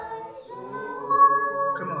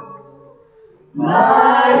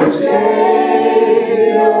my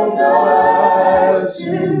Savior God,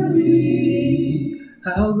 to thee.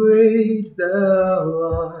 How great thou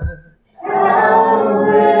art. How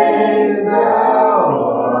great thou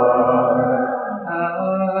art.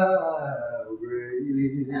 How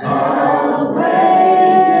great. How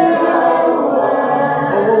great thou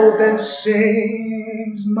art. Oh, then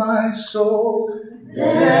sings my soul.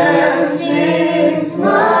 Then sings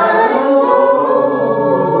my soul,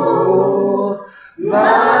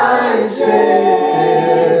 my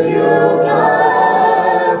Savior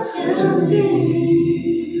God, to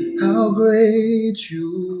thee. How great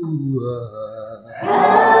you are.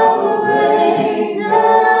 How great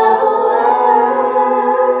thou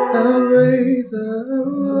art. How great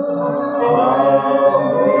thou art.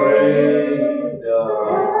 How great thou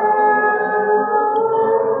art.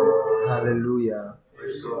 Hallelujah.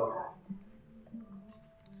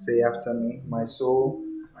 Say after me, my soul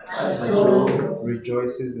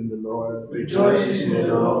rejoices in the Lord. Rejoices in the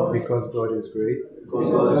Lord. Because God is great. Because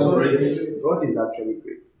God is great. God is actually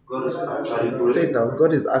great. God is actually great. Say it now.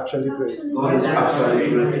 God is actually great. God is actually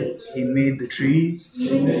great. He made the trees.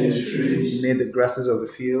 He made the trees. He made the grasses of the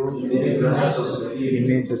field. He made the grasses of the He field.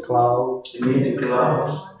 made the clouds. He made the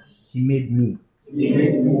clouds. He made me. He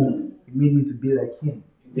made me. He made me to be like Him.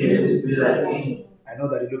 He made me to be like Him. I know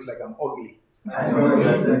that it looks like I'm ugly, I know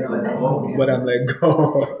that it's like but I'm like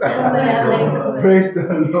God. Hallelujah. Praise the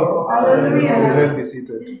Lord. Hallelujah. Okay, let's be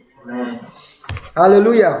seated.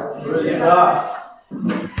 Hallelujah. Praise God.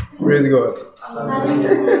 Praise God.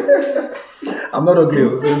 I'm not ugly.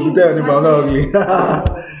 I'm not ugly.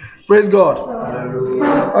 Praise God.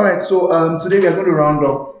 All right. So today we are going to round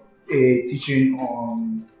up a teaching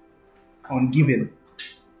on giving,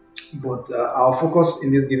 but our focus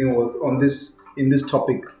in this giving was on this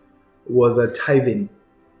topic was tithing,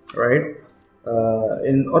 right?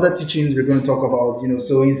 In other teachings, we're going to talk about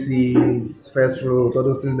sowing seeds, first fruit, all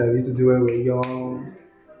those things that we used to do when we were young,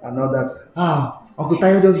 and all that. Uncle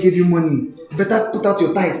Tayo just gave you money. Better put out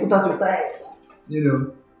your tithe.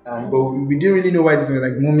 But we didn't really know why this was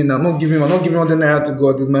like, Mommy, I'm not giving 100 naira to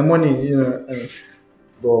God. It's my money,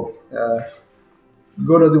 But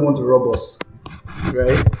God doesn't want to rob us,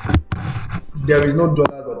 right? There is no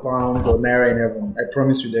dollars or pounds or naira in heaven. I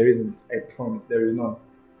promise you, there isn't. I promise, there is none.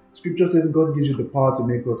 Scripture says God gives you the power to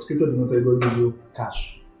make wealth. Scripture does not tell you God gives you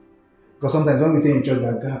cash. Because sometimes when we say in church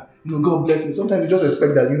that God bless me, sometimes you just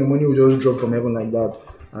expect that money will just drop from heaven like that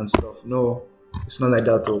and stuff. No, it's not like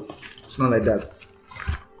that. It's not like that.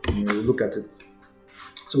 Look at it.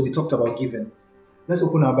 So we talked about giving. Let's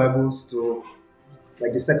open our Bibles to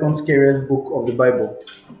like the second scariest book of the Bible,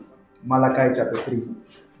 Malachi chapter 3,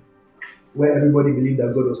 where everybody believed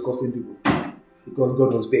that God was cursing people because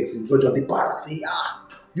God was vexing. God just depart and say,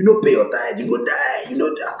 you don't pay your tithe, you go die,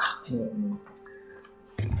 die. No.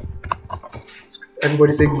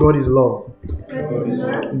 Everybody say, God is love.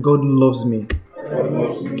 God loves me.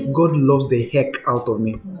 God loves the heck out of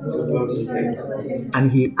me.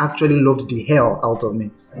 And He actually loved the hell out of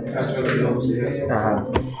me.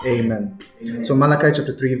 Amen. So Malachi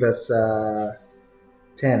chapter 3 verse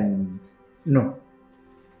 10. No.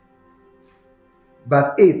 Verse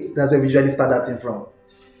 8. That's where we usually start that thing from.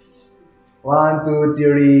 1, 2,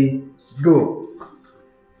 3, go.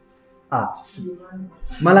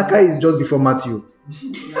 Malachi is just before Matthew.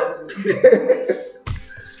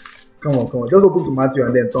 Come on. Just open to Matthew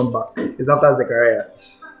and then turn back. It's after Zechariah.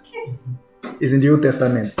 It's in the Old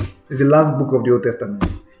Testament. It's the last book of the Old Testament.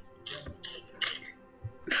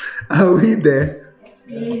 Are we there?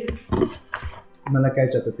 Yes. Malachi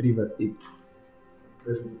chapter 3 verse 8.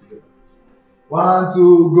 1,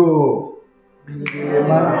 2, go.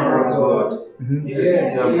 God. Yes,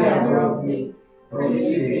 you have loved me.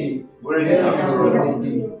 Receive, bring after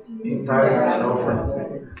in tithes and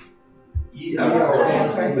offerings. Ye are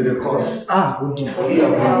caused to the cost. Would you? Ye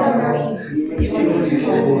are even his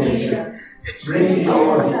own bringing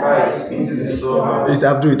all the tithes into the storehouse. It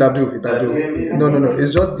have do. No.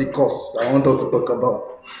 It's just the cost I want us to talk about.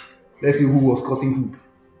 Let's see who was causing who.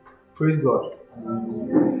 Praise God.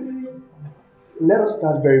 Let us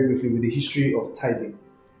start very briefly with the history of tithing.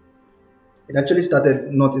 It actually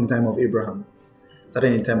started not in time of Abraham. It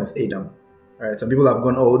started in time of Adam. All right. Some people have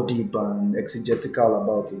gone all deep and exegetical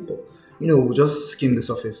about it, but we'll just skim the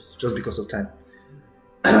surface just because of time.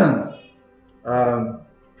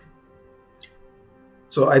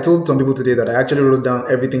 So I told some people today that I actually wrote down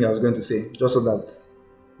everything I was going to say, just so that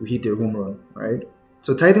we hit a home run, right?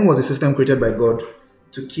 So tithing was a system created by God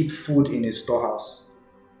to keep food in His storehouse.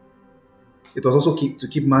 It was also to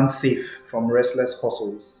keep man safe from restless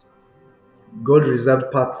hustles. God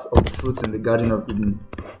reserved parts of the fruits in the Garden of Eden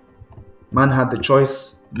Man had the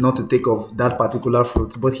choice not to take of that particular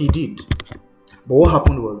fruit, but he did. But what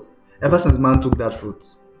happened was, ever since man took that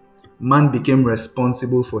fruit, man became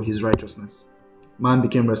responsible for his righteousness. Man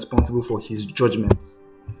became responsible for his judgments.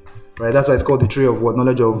 Right? That's why it's called the tree of what?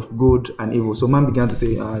 Knowledge of good and evil. So man began to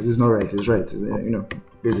say, this is not right, it's right.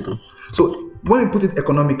 Basically. So when we put it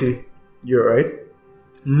economically, you're right.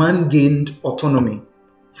 Man gained autonomy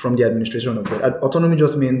from the administration of God. Autonomy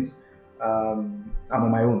just means I'm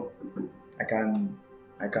on my own. I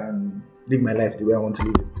can live my life the way I want to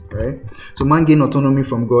live it, right? So man gained autonomy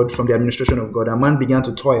from God, from the administration of God, and man began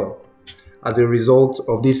to toil as a result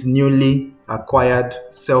of this newly acquired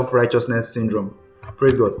self-righteousness syndrome.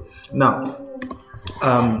 Praise God. Now,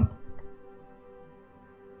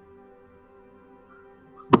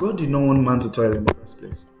 God did not want man to toil in the first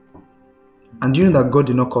place. And do you know that God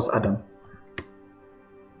did not curse Adam?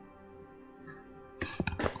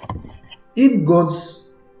 If God's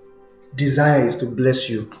desire is to bless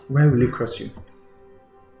you, why will he curse you?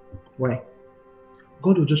 Why?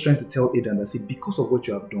 God was just trying to tell Adam that, see, because of what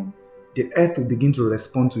you have done, the earth will begin to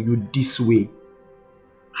respond to you this way.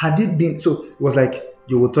 Had it been, so it was like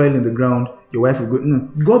you will toil in the ground, your wife will go. No,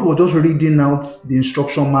 God was just reading out the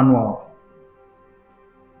instruction manual.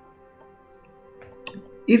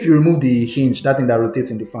 If you remove the hinge, that thing that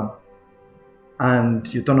rotates in the fan,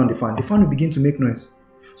 and you turn on the fan will begin to make noise.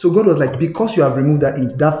 So God was like, because you have removed that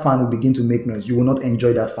hinge, that fan will begin to make noise. You will not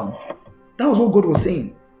enjoy that fan. That was what God was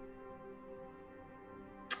saying.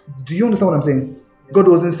 Do you understand what I'm saying? God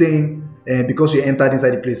wasn't saying, because you entered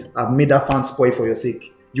inside the place, I've made that fan spoil for your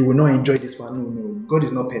sake. You will not enjoy this fan. No. God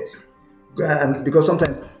is not petty. And because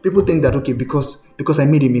sometimes people think that, okay, because I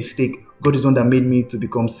made a mistake, God is the one that made me to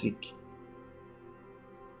become sick.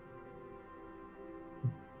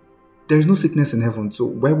 There is no sickness in heaven, so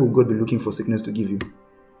why will God be looking for sickness to give you?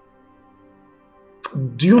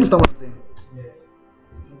 Do you understand what I'm saying? Yes.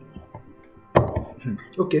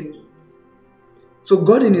 Okay. So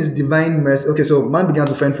God in his divine mercy, okay, so man began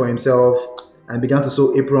to fend for himself and began to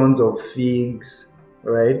sew aprons of figs,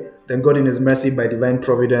 right? Then God in his mercy, by divine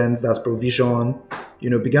providence, that's provision,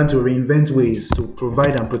 began to reinvent ways to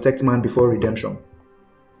provide and protect man before redemption,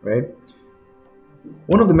 right?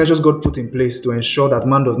 One of the measures God put in place to ensure that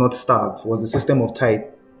man does not starve was the system of tithe,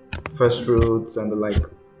 first fruits and the like.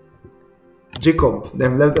 Jacob,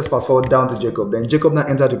 then let's fast forward down to Jacob. Then Jacob now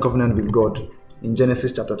entered the covenant with God in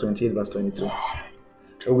Genesis chapter 28, verse 22.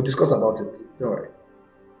 We'll discuss about it. Don't worry.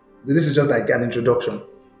 This is just like an introduction.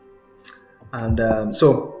 And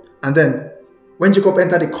then when Jacob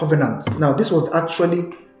entered the covenant, now this was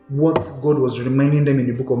actually what God was reminding them in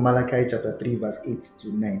the book of Malachi chapter 3, verse 8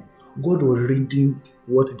 to 9. God was reading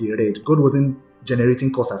what they read. God wasn't generating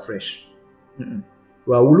cause afresh.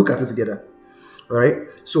 Well, we'll look at it together. All right.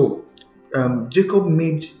 So Jacob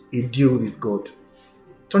made a deal with God.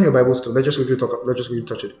 Turn your Bibles to, let's just quickly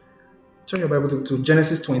touch it. Turn your Bible to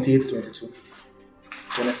Genesis 28:22.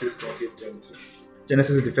 Genesis 28:22.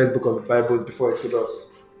 Genesis is the first book of the Bible before Exodus.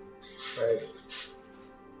 Right.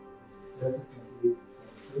 Genesis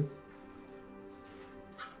 28:22.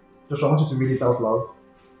 Joshua, I want you to read it out loud.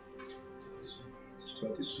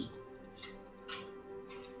 22.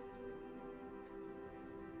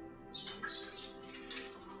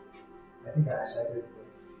 I think I highlighted it.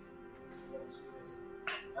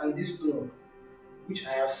 And this stone, which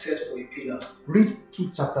I have set for a pillar. Read two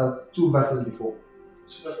verses before.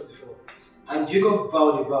 And Jacob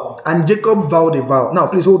vowed a vow. Now,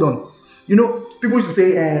 please hold on. People used to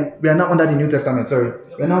say, we are now under the New Testament. Sorry.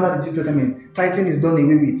 We are now under the New Testament. Tithing is done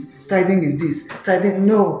away with. Tithing is this. Tithing,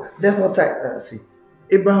 no, that's not tithing. See,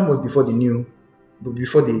 Abraham was before the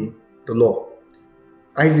law.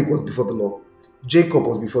 Isaac was before the law. Jacob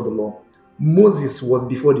was before the law. Moses was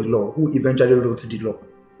before the law, who eventually wrote the law.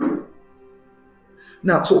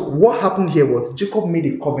 Now, so what happened here was Jacob made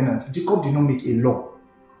a covenant. Jacob did not make a law.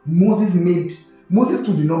 Moses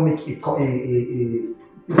too did not make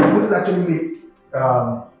Moses actually made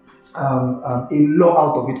a law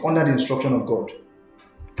out of it under the instruction of God.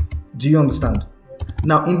 Do you understand?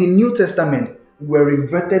 Now, in the New Testament, we're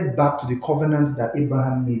reverted back to the covenant that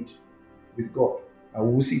Abraham made with God. And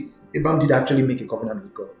we will see it. Abraham did actually make a covenant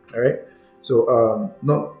with God. All right? So,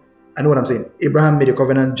 I know what I'm saying. Abraham made a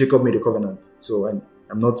covenant, Jacob made a covenant. So,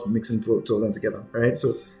 I'm not mixing two of them together. All right?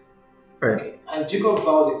 So, all right. Okay. And Jacob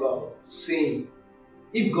vowed a vow, saying,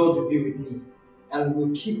 if God will be with me, and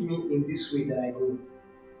will keep me in this way that I go,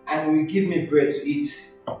 and will give me bread to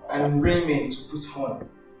eat, and raiment to put on,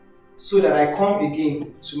 so that I come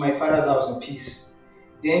again to my father's house in peace,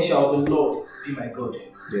 then shall the Lord be my God.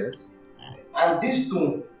 Yes. And this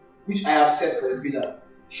stone, which I have set for a pillar,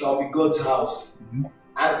 shall be God's house. Mm-hmm.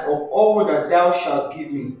 and of all that thou shalt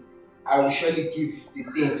give me, I will surely give the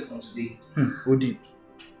tenth unto thee. Oh deep.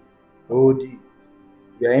 Oh deep.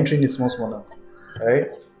 We are entering it small now.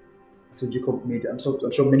 Alright? So Jacob made, I'm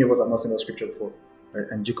sure many of us have not seen that scripture before. Right?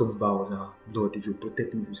 And Jacob vowed, Lord, if you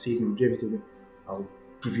protect me, if you save me, if you do everything, I'll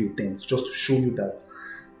give you a tenth. Just to show you that,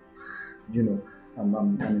 I'm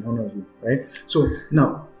in honor of you. Right? So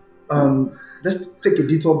now, let's take a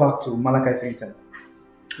detour back to Malachi 3:10.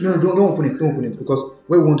 No, don't open it, because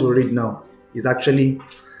where we want to read now is actually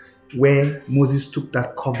where Moses took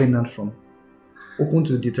that covenant from. Open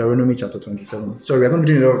to Deuteronomy chapter 27. Sorry, we're going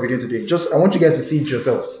to do a lot of reading today. I want you guys to see it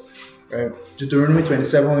yourselves. Right? Deuteronomy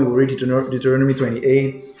 27, we will read Deuteronomy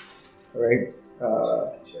 28. Right?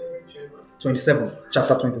 27,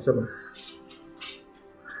 chapter 27.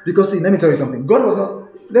 Because see, let me tell you something. God was not,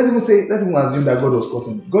 let's even assume that God was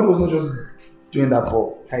cursing. God was not just doing that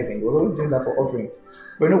for tithing. He was always doing that for offering.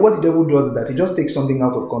 But you know what the devil does is that he just takes something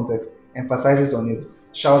out of context, emphasizes on it,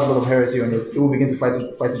 shouts a lot of heresy on it. They will begin to fight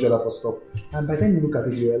each other for stuff. And by the time you look at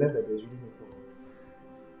it, you realize that there's really no problem.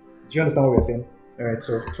 Do you understand what we're saying? Alright,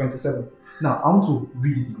 so 27. Now, I want to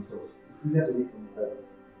read it myself. It's easier to read from the Bible.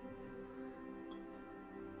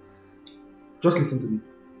 Just listen to me.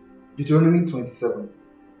 Deuteronomy 27,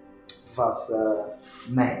 verse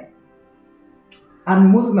 9. And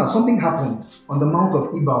Moses, now something happened on the mount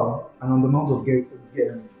of Ebal and on the mount of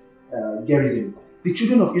Gerizim. The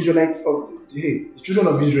children of Israel, he said children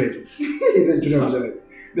of Israelites.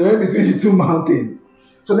 They went between the two mountains.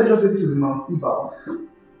 So let's just say this is Mount Ebal,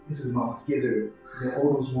 this is Mount Gerizim. Then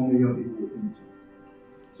all those 1 million people were in it.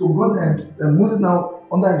 So God and Moses now,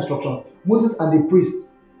 under instruction, Moses and the priests,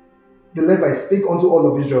 the Levites, spake unto all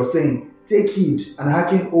of Israel, saying, Take heed and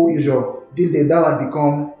hearken, O Israel, this day thou art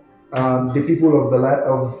become the people of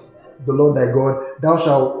the Lord thy God. Thou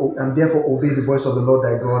shalt and therefore obey the voice of the Lord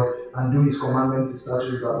thy God and do his commandments, his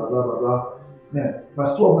statutes, blah blah blah blah blah. Now,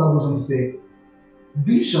 verse 12 now goes on to say,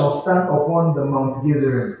 These shall stand upon the Mount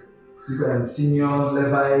Gerizim. Simeon,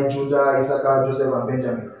 Levi, Judah, Issachar, Joseph, and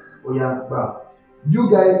Benjamin. You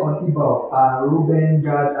guys on Ebal are Reuben,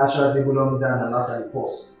 Gad, Asher, Zebulun, Dan, and after the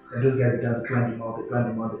pause. And those guys began to climb the mountain,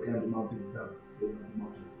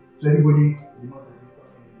 So everybody, the mountain,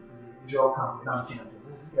 the Israel camp, now looking at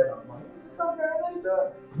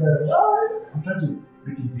I'm trying to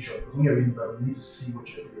make it visual, because when you're reading the Bible, you need to see what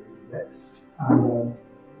you're reading there. And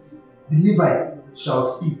the Levites shall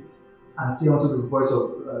speak and say unto the voice of,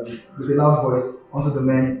 with a loud voice, unto the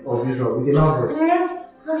men of Israel, with a loud voice.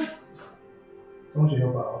 Someone should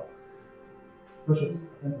help out. Precious,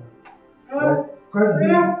 right?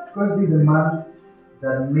 Cursed be the man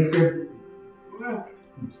that maketh.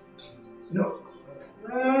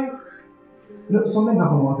 Something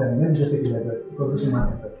happened one time. Let me just take it like this, because this woman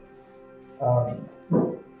entered. I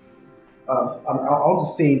want to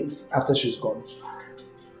say it after she's gone.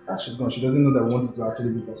 After she's gone, she doesn't know that we wanted to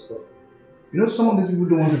actually give her stuff. Some of these people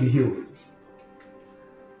don't want to be healed.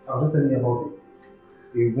 I was just telling you about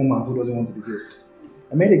a woman who doesn't want to be healed.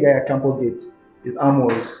 I met a guy at Campus Gate. The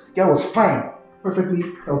guy was fine, perfectly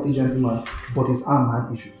healthy gentleman, but his arm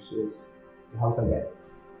had issues. So it's the house guy.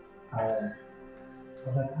 I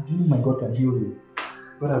was like, do you know my God can heal you?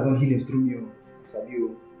 God has done healings through me. It's a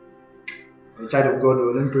you. A child of God,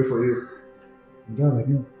 let me pray for you. And the guy was like,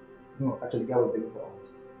 no, actually, the guy was begging for hours.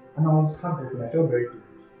 And I was heartbroken. I felt very good.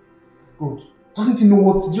 God, doesn't he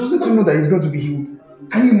know that he's going to be healed?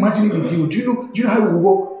 Can you imagine if he's healed? Do you know how it will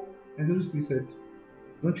work? And the Holy Spirit said,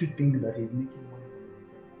 don't you think that he's making money from his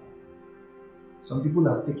infirmity? Some people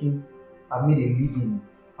have made a living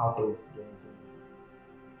out of their infirmity.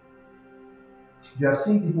 You have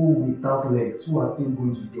seen people without legs who are still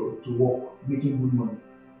going to work, making good money.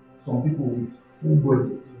 Some people with full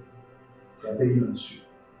body, they are begging on the street.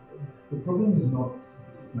 The problem is not the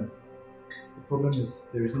sickness. The problem is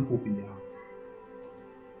there is no hope in their heart.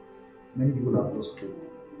 Many people have lost hope.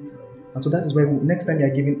 And so that is why next time you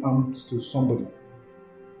are giving alms to somebody,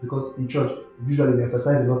 because in church, usually we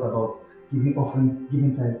emphasize a lot about giving offering,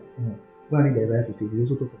 giving tithe. When I read Isaiah 50, he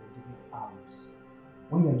also talks about giving alms.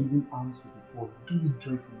 When you are giving alms to the poor, do it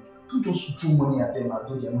joyfully. Don't just throw money at them as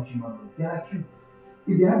though they are not human beings. They are like you.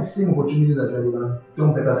 If they have the same opportunities as you, they would have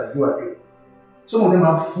done better than you are doing. Some of them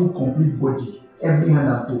have full, complete body, every hand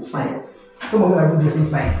and toe, fine. Some of them are even dressing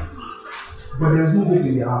fine. But there is no hope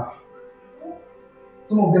in their heart.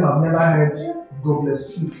 Some of them have never heard God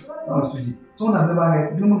bless you. Some have never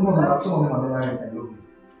heard, some of them have never heard I love you.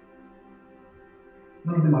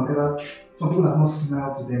 None of them have ever, some people have not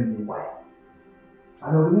smiled to them in a while. And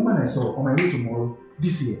there was a woman I saw on my way tomorrow,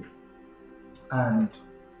 this year. And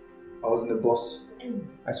I was in the bus.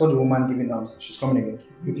 I saw the woman giving alms. She's coming again.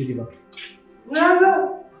 Quickly give her.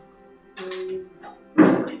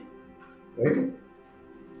 right?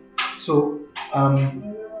 So,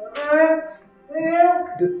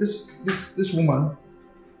 this woman,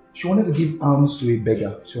 she wanted to give alms to a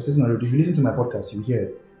beggar. She was sitting on the road. If you listen to my podcast, you hear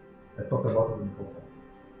it. I talked about it in the podcast.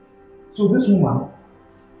 So this woman,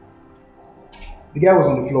 the guy was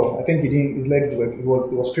on the floor. I think his legs were, he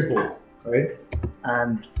was crippled, right?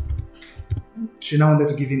 And she now wanted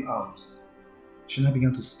to give him alms. She now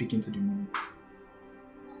began to speak into the money.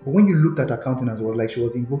 But when you looked at her countenance, it was like she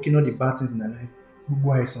was invoking all the bad things in her life.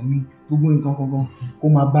 Gbogbo àìsàn mi, gbogbo nǹkan kankan, kó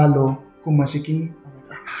máa bá lọ, kó máa ṣe kíní.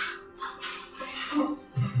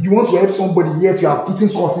 You want to help somebody, yet you are putting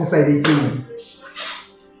curse inside again.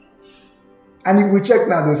 And if we check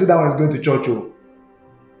now, they'll say that one is going to church. Oh.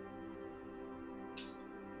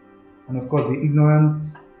 And of course, the ignorant,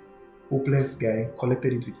 hopeless guy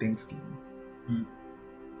collected it with thanksgiving.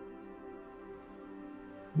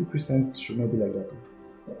 You Christians should not be like that.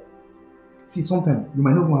 See, sometimes you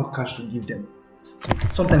might not even have cash to give them.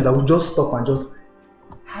 Sometimes I will just stop and just,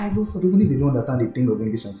 hi, what's up? Even if they don't understand the thing of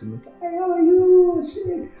English, I'm saying, hey, how are you?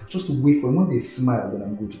 Shit. Just to wait for them. When they smile, then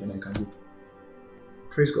I'm good, then I can go.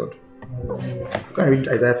 Praise God. You can read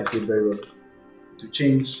Isaiah 58 very well. To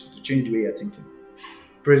change the way you're thinking.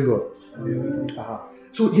 Praise God.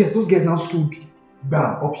 So yes, those guys now stood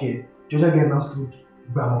bam up here. The other guys now stood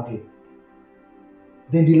bam up here.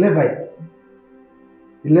 Then the Levites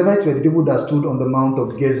were the people that stood on the Mount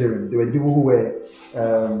of Gerizim. They were the people who were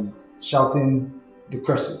shouting the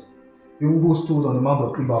curses. The people who stood on the Mount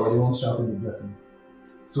of Ebal were the ones shouting the blessings.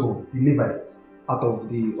 So the Levites, out of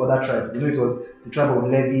the other tribes, it was the tribe of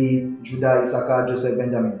Levi, Judah, Issachar, Joseph,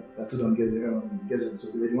 Benjamin that stood on Gerizim. So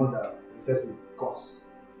they were the ones that refers to curse.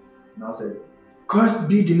 Now said, cursed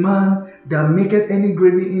be the man that maketh any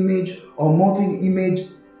graven image or molten image,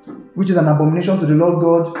 which is an abomination to the Lord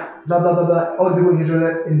God. Blah blah blah blah. All the people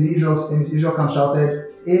in the Israel camp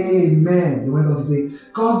shouted, Amen. They went on to say,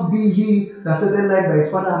 cursed be he that sitteth like by his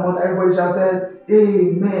father and mother. Everybody shouted,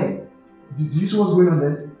 Amen. Do you see what's going on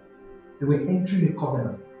there? They were entering a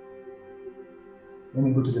covenant. Let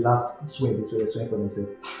me go to the last swear. They swear for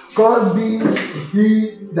themselves. Cursed be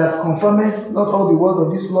he that confirmeth not all the words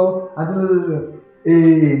of this law.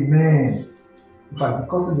 Amen. In fact, the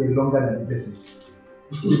curses were longer than the blessing.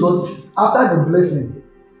 Because after the blessing,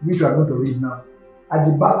 which we are going to read now, at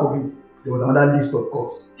the back of it, there was another list of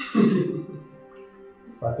curses.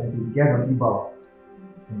 Verse 20, the guys on Ebal.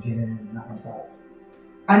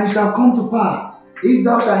 And it shall come to pass, if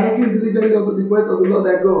thou shalt hearken diligently unto the voice of the Lord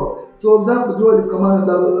thy God, to observe to do all his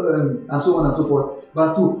commandments, and so on and so forth.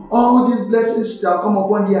 Verse 2, all these blessings shall come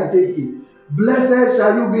upon thee and take thee. Blessed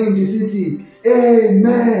shall you be in the city.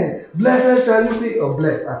 Amen. Blessed shall you be, or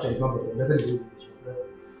blessed, actually, it's not blessed. Blessed is blessed.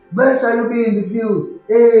 Blessed shall you be in the field.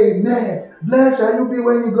 Amen. Blessed shall you be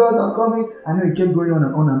when you go out and coming. And then it kept going on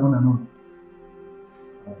and on and on and on.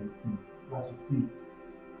 Verse 18. Verse 15.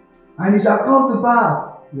 And it shall come to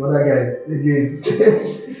pass, the other guys, again,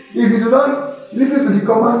 if you do not listen to the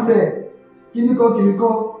commandment,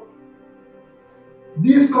 Kiniko,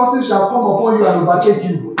 these curses shall come upon you and overtake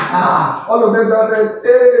you. All of them shouted,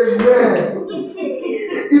 Amen.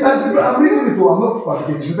 I'm reading it, I'm not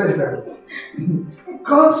fabricating. He said it like,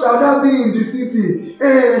 God shall not be in the city.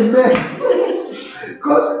 Amen.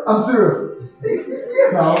 Because I'm serious. This is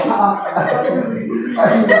here now. I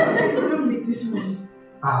don't make this one.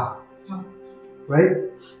 Right?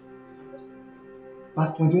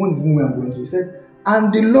 Verse 21 is where I'm going to. He said,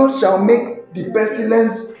 and the Lord shall make the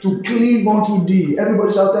pestilence to cleave unto thee.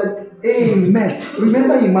 Everybody shouted, Amen.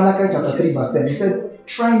 Remember in Malachi chapter 3 verse 10, he said,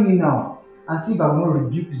 try me now and see if I will not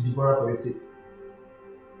rebuke the devourer for your sake.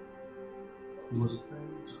 He was referring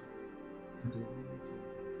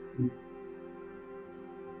to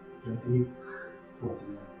 28,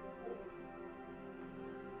 49.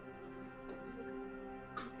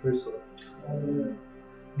 Praise God.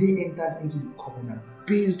 They entered into the covenant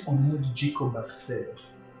based on what Jacob had said.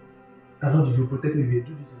 That Lord, if you protect me, if you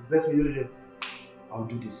do this, bless me, I'll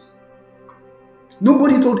do this.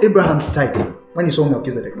 Nobody told Abraham to tithe when he saw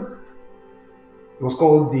Melchizedek. It was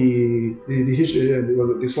called the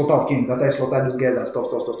slaughter of kings. After he slaughtered those guys and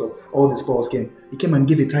stuff, all the spoils came. He came and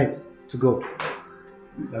gave a tithe to God.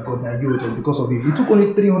 That God now gave it because of it. It took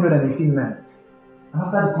only 318 men. And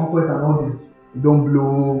after the conquest and all this, he don't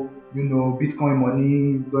blow, Bitcoin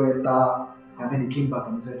money, don't enter. And then he came back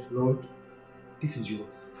and he said, Lord, this is yours.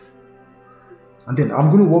 And then I'm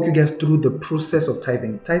going to walk you guys through the process of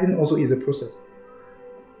tithing. Tithing also is a process.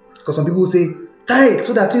 Because some people say, tithe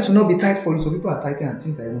so that things will not be tight for you. Some people are tithing and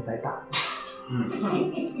things are not tighter.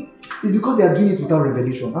 It's because they are doing it without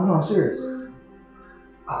revelation. I'm serious.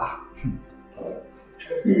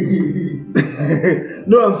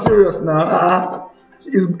 No, I'm serious now.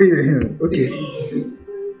 Okay.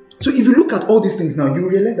 So if you look at all these things now, you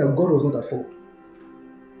realize that God was not at fault.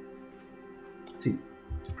 See,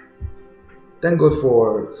 thank God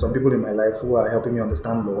for some people in my life who are helping me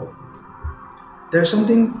understand law. There's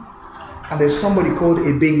something, and there's somebody called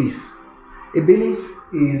a bailiff. A bailiff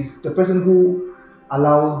is the person who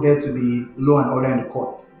allows there to be law and order in the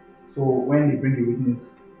court. So when they bring a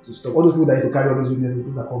witness to stop, all those people that used to carry all those witnesses,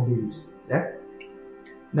 those are called bailiffs. Yeah?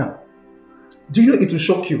 Now, do you know it will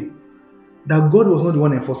shock you that God was not the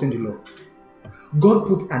one enforcing the law? God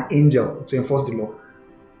put an angel to enforce the law.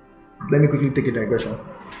 Let me quickly take a digression.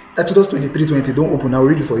 Exodus 23:20, don't open, I'll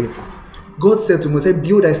read it for you. God said to Moses,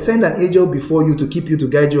 behold, I send an angel before you to keep you, to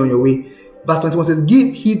guide you on your way. Verse 21 says,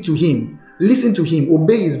 give heed to him, listen to him,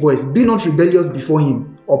 obey his voice, be not rebellious before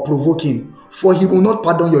him or provoke him, for he will not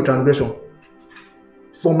pardon your transgression.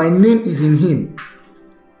 For my name is in him.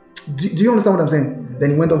 Do you understand what I'm saying?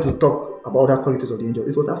 Then he went on to talk about other qualities of the angel.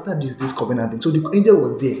 It was after this covenant thing. So the angel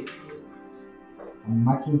was there. I'm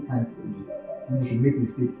marking times. When you should make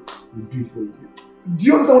mistake, we do it for you. Do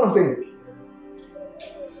you understand what I'm saying?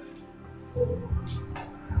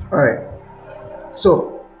 Alright.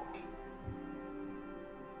 So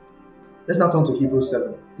let's now turn to Hebrews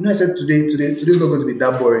 7. You know, I said today's not going to be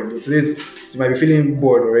that boring. You might be feeling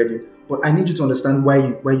bored already. But I need you to understand why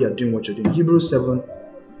you are doing what you're doing. Hebrews 7.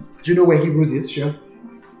 Do you know where Hebrews is? Sure.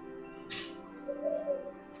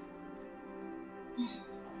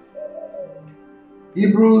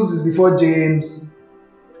 Hebrews is before James.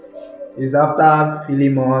 Is after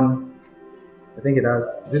Philemon. I think it has.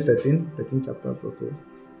 Is it 13? 13 chapters or so.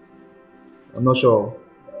 I'm not sure.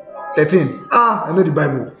 13. I know the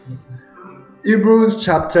Bible. Hebrews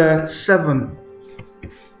chapter 7.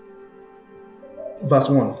 Verse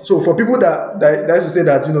 1. So for people that used to say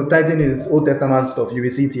that, tithing is Old Testament stuff, you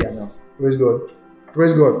will see it here now. Praise God.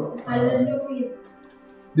 Praise God. Hallelujah.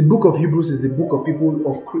 The book of Hebrews is a book of people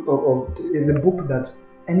is a book that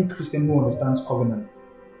any Christian who understands covenant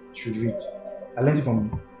should read. I learned it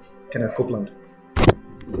from Kenneth Copeland.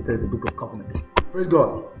 It says the book of covenant. Praise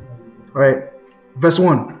God. Alright. Verse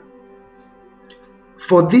 1.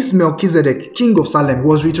 For this Melchizedek, king of Salem,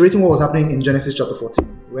 was reiterating what was happening in Genesis chapter 14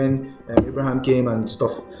 when Abraham came and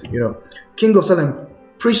stuff, King of Salem,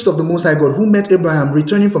 priest of the Most High God, who met Abraham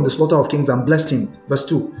returning from the slaughter of kings and blessed him. Verse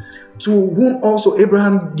 2. To whom also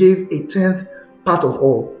Abraham gave a 10th part of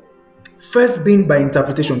all. First being by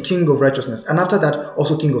interpretation, king of righteousness, and after that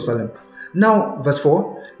also king of Salem. Now, verse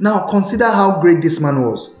 4. Now consider how great this man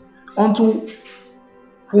was, unto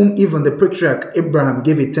whom even the patriarch Abraham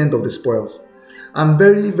gave a 10th of the spoils. And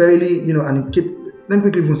verily, verily, let me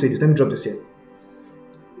quickly even say this. Let me drop this here.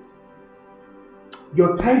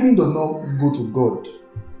 Your tithing does not go to God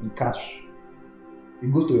in cash.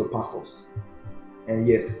 It goes to your pastors. And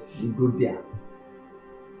yes, it goes there.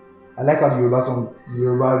 I like how the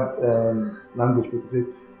Yoruba language puts it.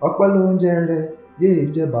 It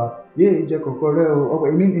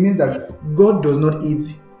means that God does not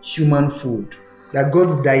eat human food. That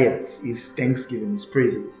God's diet is thanksgiving, is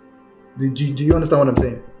praises. Do you understand what I'm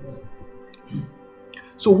saying?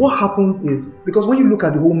 So what happens is, because when you look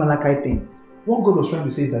at the whole Malachi thing, what God was trying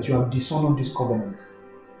to say is that you have dishonored this covenant.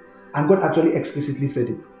 And God actually explicitly said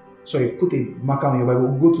it. Sorry, put a marker on your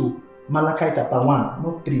Bible. Go to Malachi chapter 1,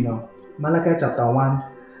 not 3 now. Malachi chapter 1,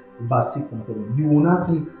 verse 6 and 7. You will not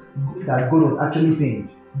see that God was actually paying,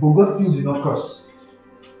 but God still did not curse.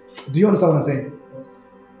 Do you understand what I'm saying?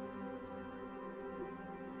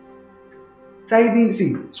 Tithing,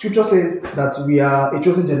 see, scripture says that we are a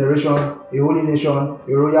chosen generation, a holy nation, a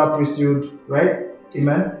royal priesthood, right?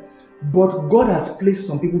 Amen. But God has placed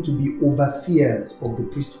some people to be overseers of the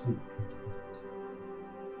priesthood.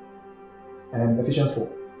 Ephesians 4.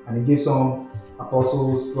 And he gave some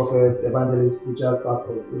apostles, prophets, evangelists, preachers,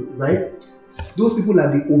 pastors, right? Those people are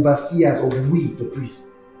the overseers of we, the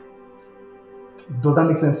priests. Does that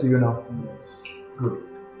make sense to you now? Good.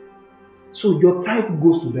 So your tithe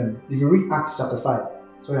goes to them. If you read Acts chapter 5,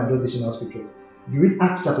 sorry, I'm just dishing out scripture. If you read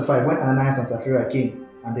Acts chapter 5, when Ananias and Sapphira came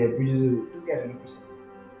and they preached, those guys were not Christians.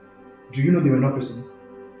 Do you know they were not Christians?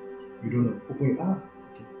 You don't know. Open your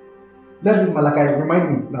okay. Let's read Malachi. Remind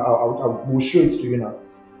me. Now I will show it to you now.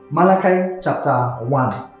 Malachi chapter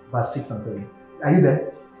 1, verse 6 and 7. Are you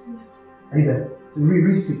there? Are you there? So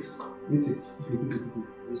read 6. Read 6.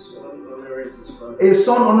 A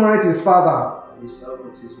son honoreth his father.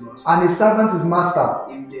 And his servant is master.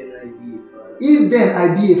 If then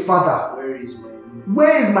I be a father, where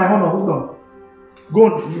is my honor? Hold on. Go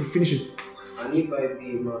on, you finish it. And if I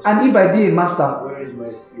be a master, And if I be a master, where is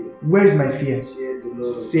my fear? where is my fear? Saith the Lord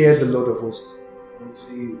Saith the Lord of hosts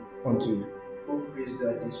unto you, unto you. O priests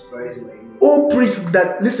that despise my name. Oh, priests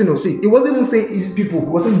that, listen, no, see, it wasn't even saying it's people, it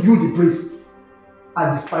was saying you, the priests,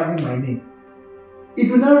 are despising my name. If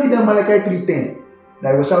you now read down Malachi 3:10,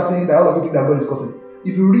 that he was shouting that all of it that God is cursing.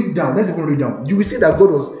 If you read down, let's even read down, you will see that he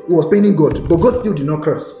was paining God, but God still did not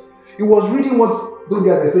curse. He was reading what those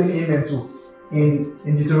guys are saying amen to in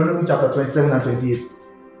Deuteronomy chapter 27 and 28.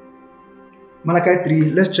 Malachi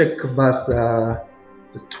 3, let's check verse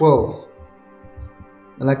 12.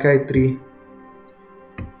 Malachi 3,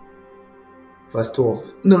 verse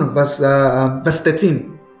 12. Verse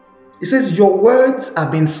 13. It says, your words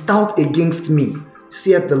have been stout against me,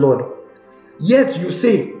 saith the Lord. Yet you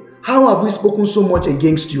say, how have we spoken so much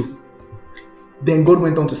against you? Then God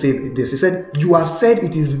went on to say this. He said, you have said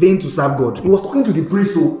it is vain to serve God. He was talking to the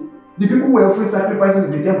priests, the people who were offering sacrifices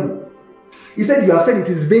in the temple. He said, you have said it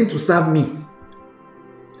is vain to serve me.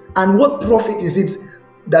 And what profit is it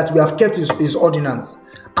that we have kept his ordinance,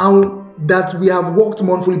 and that we have walked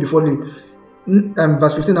mournfully before him?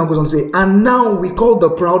 Verse 15 now goes on to say, and now we call the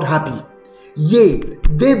proud happy. Yea,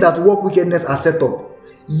 they that work wickedness are set up.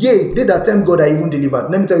 Yea, they that tempt God are even delivered.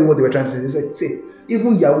 Let me tell you what they were trying to say. They said, say,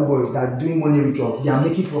 even Yahoo boys that are doing money rituals, they are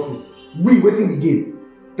making profit. We waiting the game.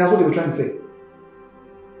 That's what they were trying to say.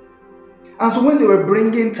 And so when they were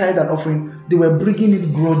bringing tithe and offering, they were bringing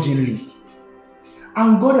it grudgingly.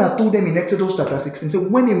 And God had told them in Exodus chapter 16, say,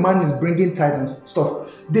 when a man is bringing tithe and stuff,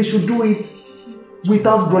 they should do it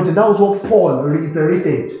without grudging. That was what Paul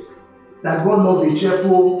reiterated, that God loves a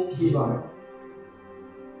cheerful giver.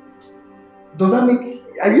 Does that make,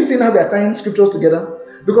 are you seeing how we are tying scriptures together?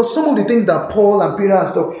 Because some of the things that Paul and Peter and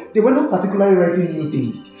stuff, they were not particularly writing new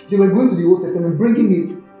things. They were going to the Old Testament, bringing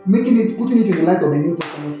it, making it, putting it in the light of the New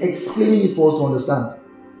Testament, explaining it for us to understand.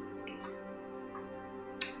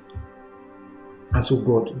 And so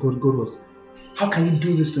God was, how can you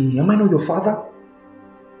do this to me? Am I not your father?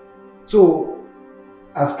 So,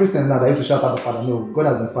 as Christians now, they used to shout out the Father. No, God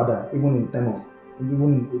has been Father, even in the time of, even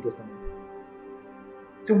in the Old Testament.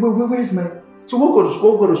 So where is my? So what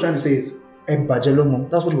God was trying to say is, that's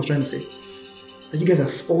what he was trying to say. That you guys are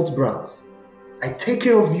spoiled brats. I take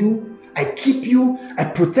care of you, I keep you, I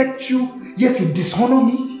protect you, yet you dishonor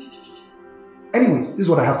me. Anyways, this is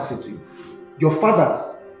what I have to say to you. Your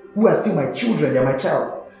fathers, who are still my children, they are my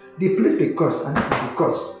child, they placed a curse, and this is the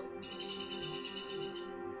curse.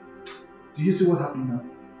 Do you see what's happening now?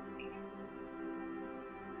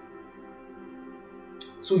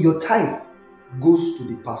 So your tithe goes to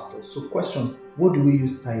the pastor. So question, what do we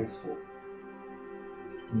use tithes for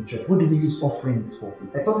in church? What do we use offerings for?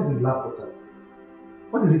 I taught it in the last podcast.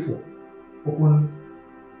 What is it for? Open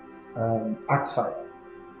Acts 5.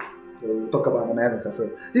 We'll talk about Ananias and Sapphira.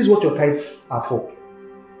 This is what your tithes are for.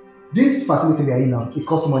 This facility we are in now, it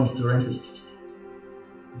costs money to rent it.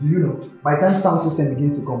 Do you know? By the time sound system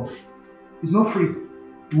begins to come, it's not free.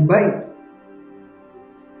 You buy it.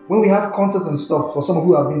 When we have concerts and stuff, for some of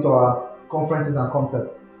you who have been to our conferences and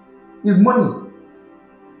concerts, it's money.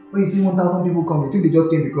 When you see 1,000 people come, you think they just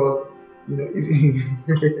came because,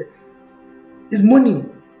 it's money.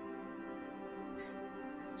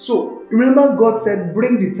 So, remember God said,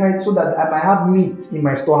 bring the tithe so that I might have meat in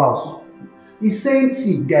my storehouse. He's saying,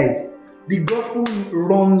 see, guys, the gospel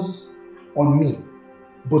runs on me,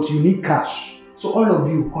 but you need cash. So all of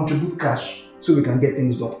you contribute cash so we can get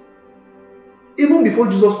things done. Even before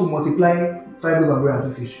Jesus could multiply 5 loaves of bread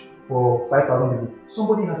and 2 fish for 5,000 people,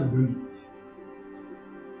 somebody had to bring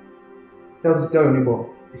it. Tell your neighbor,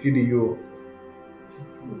 if you be you.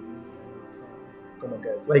 Come on,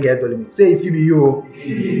 guys. Why you guys telling me? Say if you be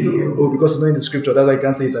you. Oh, because it's not in the scripture. That's why I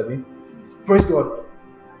can't say it, I mean. Praise God.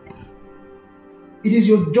 It is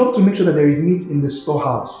your job to make sure that there is meat in the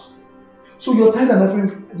storehouse. So your tithe and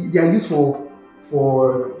offering, they are used for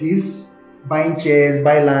this, buying chairs,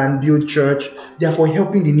 buy land, build church. They are for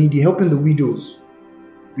helping the needy, helping the widows.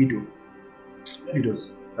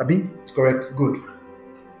 Widows. Abi? It's correct. Good.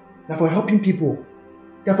 They're for helping people.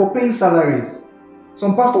 They're for paying salaries.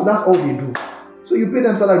 Some pastors, that's all they do. So you pay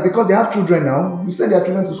them salary because they have children now. You send their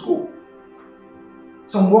children to school.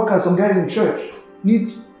 Some workers, some guys in church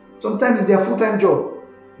sometimes it's their full-time job.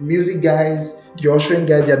 Music guys, the ushering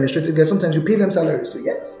guys, the administrative guys, sometimes you pay them salaries. So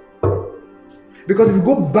yes. Because if you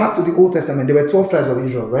go back to the Old Testament, there were 12 tribes of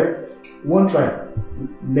Israel, right? One tribe,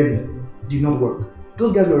 Levi, did not work.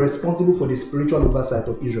 Those guys were responsible for the spiritual oversight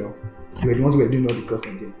of Israel. They were the ones who were doing all the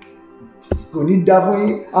cursing again.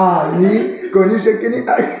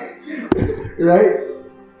 Right?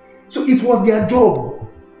 So it was their job.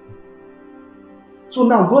 So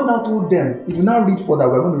now God now told them, if you now read further,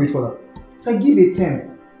 we're going to read further. So give a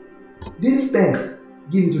tenth. This tenth,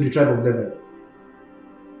 give it to the tribe of Levi,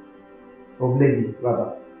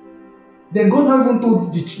 rather. Then God now even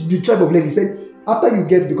told the tribe of Levi, he said, after you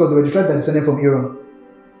get, because they were the tribe that descended from Aaron,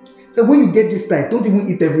 so when you get this tithe, don't even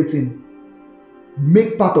eat everything.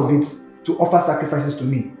 Make part of it to offer sacrifices to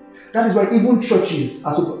me. That is why even churches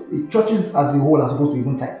as a whole are supposed to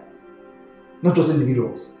even tithe. Not just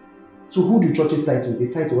individuals. So who do churches tithe to? They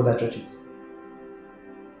tithe to other churches.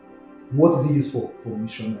 What is it used for? For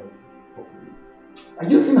missionary purposes. Are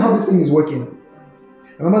you seeing how this thing is working?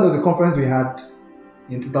 I remember there was a conference we had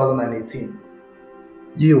in 2018.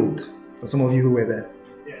 Yield. For some of you who were there.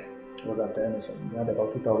 Yeah. It was at the MFM. We had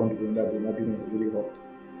about 2,000 people in that building. That building was really hot.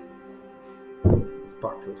 It was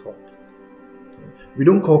packed, it was hot. We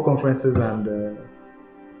don't call conferences and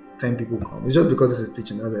 10 people come. It's just because this is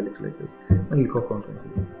teaching, that's why it looks like this. When you call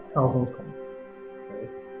conferences, thousands come. Right?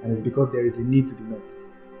 And it's because there is a need to be met.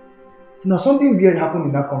 So now something weird happened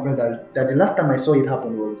in that conference that the last time I saw it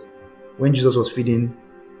happen was when Jesus was feeding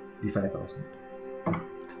the 5,000.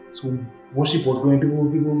 So worship was going,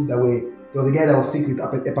 people that were, there was a guy that was sick with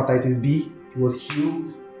hepatitis B, he was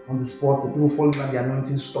healed on the spot, the people falling down the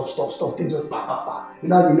anointing, stuff, things just pa. You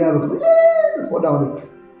know, you lay was yeah, fall down.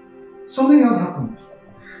 Something else happened.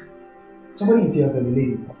 Somebody in tears, a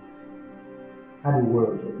lady, had a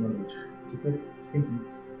word of knowledge. She said, came to me.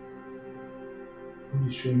 God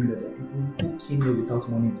is showing me that there are people who came here without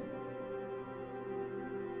money.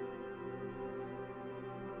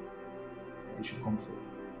 That they should come forward.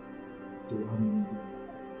 They will have money.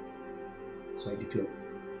 So I declare.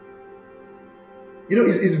 You know,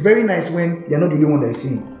 it's very nice when you're not the only one that is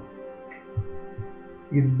singing.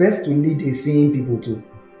 It's best to lead a singing people too.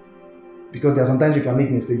 Because there are sometimes you can make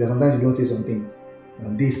mistakes, there are sometimes you don't say some things.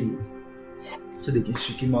 And they see it. So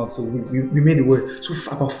she came out, so we made the word. So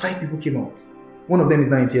about 5 people came out. One of them is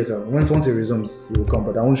now in TSL. Once he resumes, he will come,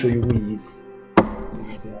 but I won't show you who he is. So you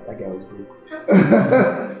can say, that guy was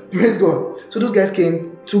broke. Praise God. So those guys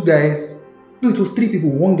came, 2 guys. No, it was 3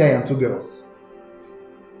 people, 1 guy and 2 girls.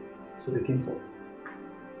 So they came forward.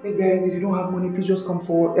 Hey guys, if you don't have money, please just come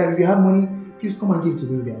forward. And if you have money, please come and give to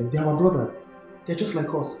these guys. They are our brothers. They're just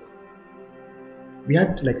like us. We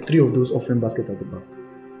had like 3 of those offering baskets at the back.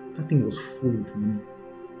 That thing was full of money.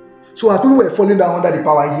 So as people were falling down under the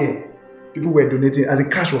power here, people were donating as the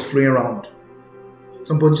cash was flowing around.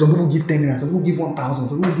 Some people give 10 naira, some people give 1,000,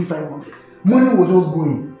 some people give 500. Money was just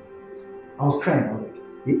going. I was crying. I was like,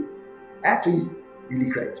 hey? I actually really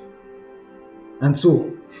cried. And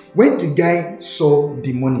so, when the guy saw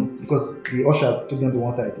the money, because the ushers took them to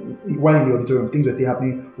one side, while in the auditorium, things were still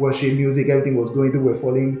happening, worship, music, everything was going, people were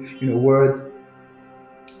falling, words.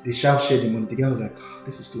 They shall share the money. The guy was like, oh,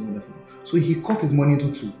 this is too wonderful. So he cut his money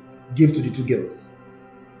into 2, gave to the 2 girls.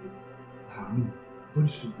 No, God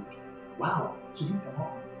is too good. Wow, so this can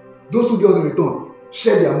happen. Those 2 girls in return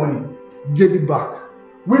shared their money, gave it back.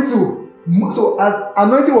 So as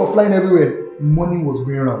anointing was flying everywhere, money was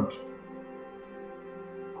going around.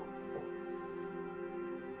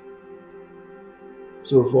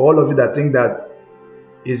 So for all of you that think that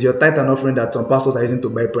is your tithe and offering that some pastors are using to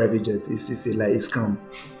buy private jets, it's a lie, it's scam.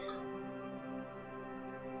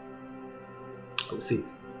 I will say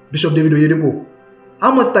it. Bishop David Oyedepo,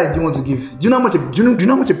 how much tithe do you want to give? Do you know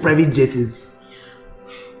how much a private jet is?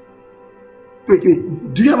 Wait.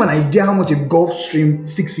 Do you have an idea how much a Gulfstream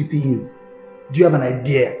 650 is? Do you have an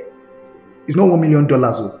idea? It's not $1 million.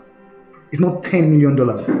 It's not $10 million.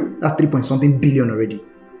 That's 3-point-something billion already.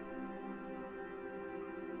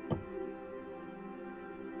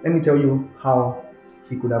 Let me tell you how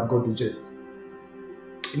he could have got the jet.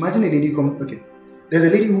 Imagine a lady Okay. There's a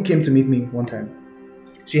lady who came to meet me one time.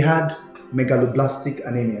 She had megaloblastic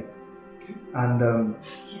anemia. And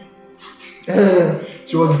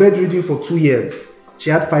she was bedridden for 2 years. She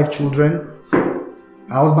had 5 children.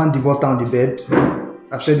 Her husband divorced her on the bed.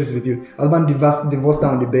 I've shared this with you. Her husband divorced her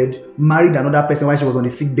on the bed. Married another person while she was on the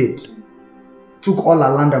sick bed. Took all her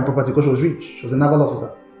land and property because she was rich. She was a naval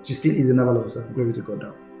officer. She still is a naval officer. Glory to God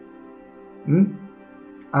now.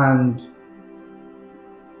 And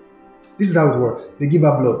this is how it works. They give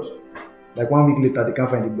her blood. Like 1 week later, they can't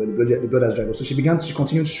find the blood. The blood has dried up. So she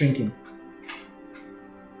continued shrinking.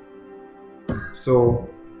 So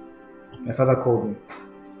my father called me.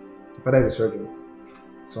 My father is a surgeon.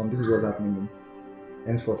 So this is what's happening.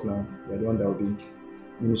 Henceforth now, you're the one that will be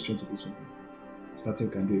ministering to this one. There's nothing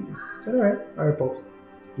you can do again. I said, alright, pops.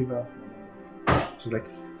 Give her. She's like,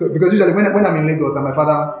 so because usually when I'm in Lagos and my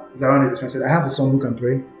father is around his friend, I said, I have a son who can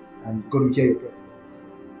pray and God will hear your prayers.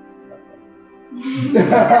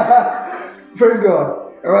 Praise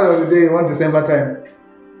God. I remember there was a day, 1 December time,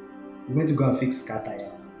 we went to go and fix car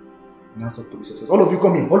tire. And answered police officers. All of you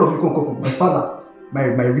come in. All of you come. My father, my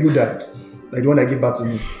real dad, like the one that gave birth to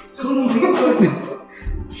me.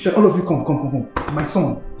 He said, all of you come. My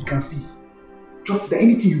son, you can see. Just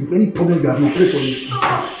anything you, any problem you have, we'll pray for you.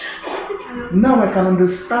 Now I can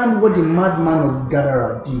understand what the madman of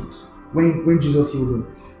Gadara did when Jesus healed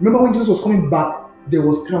him. Remember when Jesus was coming back, there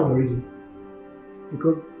was crowd already.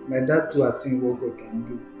 Because my dad too has seen what God can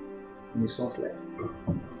do in his son's life.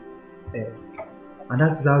 And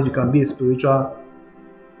that is how you can be a spiritual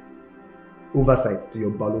oversight to your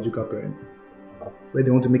biological parents. Where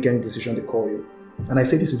they want to make any decision, they call you. And I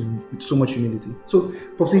say this with so much humility. So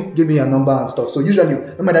Popsy gave me a number and stuff. So usually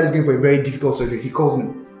when my dad is going for a very difficult surgery, he calls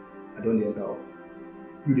me. I don't enter out.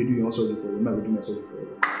 You they do your own surgery for you. I will do my surgery for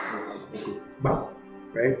you. Let's go. Bam.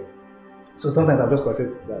 Right? So sometimes I just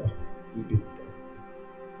accept that this big.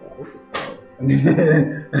 Okay. And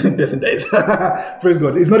then person dies. Praise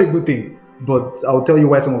God. It's not a good thing, but I'll tell you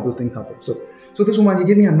why some of those things happen. So this woman, he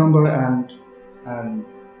gave me a number and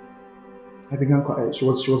I began. She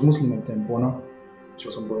was Muslim at the time, Borno.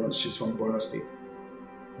 She's from Borno State.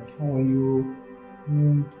 Like, how are you?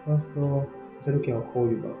 Pastor. I said, okay, I'll call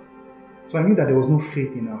you back. So I knew that there was no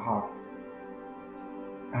faith in her heart,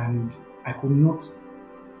 and I could not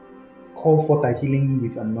call forth a healing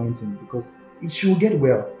with anointing because she will get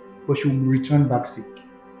well, but she will return back sick.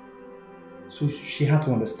 So she had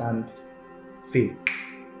to understand faith.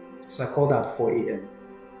 So I called her at 4 a.m.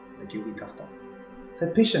 like a week after. I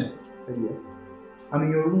said, patience. I said, yes. I'm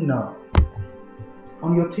in your room now.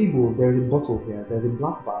 On your table, there is a bottle here. There's a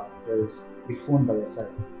black bag. There is a phone by your side.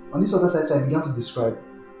 On this other side, so I began to describe.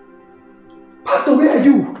 Pastor, where are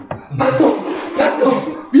you? Pastor,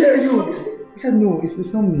 where are you? He said, no,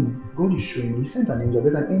 it's not me. God is showing me. He sent an angel.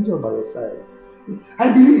 There's an angel by your side.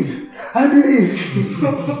 I believe.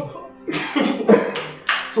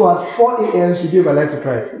 So at 4 a.m., she gave her life to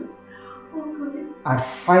Christ. At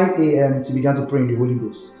 5 a.m., she began to pray in the Holy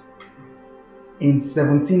Ghost. In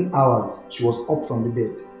 17 hours, she was up from the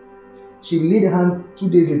bed. She laid hands, 2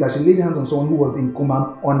 days later, she laid hands on someone who was in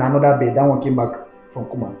coma on another bed. That one came back from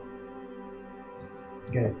coma.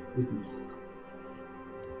 Guys, listen.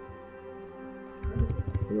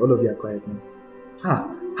 All of you are quiet now.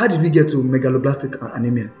 How did we get to megaloblastic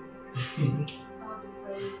anemia?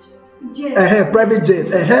 Private jet.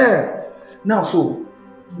 Now, so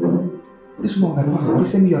this woman was like,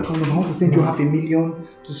 please send me your account number. I want to send you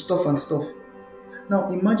 $500,000 to stuff and stuff. Now,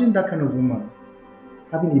 imagine that kind of woman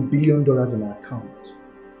having $1 billion in her account.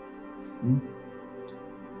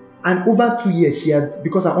 And over 2 years, she had,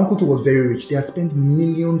 because her uncle too was very rich, they had spent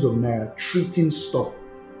millions of naira treating stuff.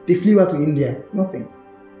 They flew her to India, nothing.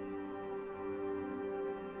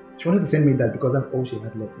 She wanted to send me that because that's all she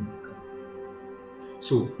had left in her account.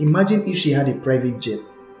 So imagine if she had a private jet.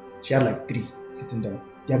 She had like 3 sitting down.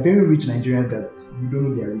 They are very rich Nigerians that you don't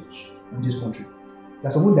know they are rich in this country.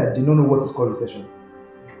 There's someone that they don't know what is called recession.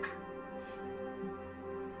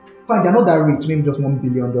 Fine, they're not that rich, maybe just $1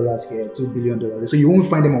 billion here, $2 billion. So you won't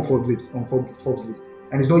find them on Forbes list.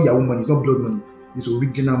 And it's not Yahoo money, it's not blood money, it's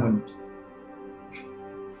original money.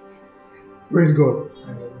 Praise God.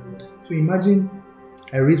 So imagine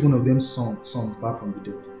I raise one of them sons back from the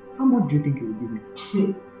dead. How much do you think he will give me?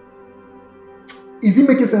 Is it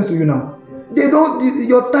making sense to you now? They don't.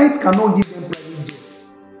 Your tithe cannot give them private jets,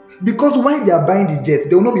 because while they are buying the jet,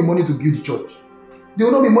 there will not be money to build the church. There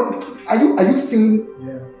will not be money. Are you seeing?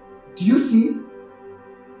 Yeah. Do you see?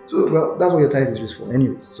 So well, that's what your tithe is used for,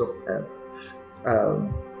 anyways. So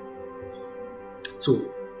so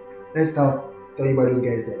let's now tell you about those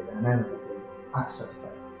guys there. Acts chapter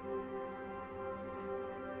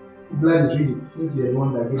 5. Glad you read it, since you're the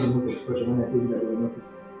one that gave the most expression when I told you that they were not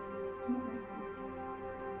Christians.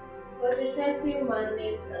 But a certain man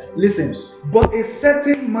named Listen, but a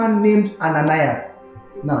certain man named Ananias.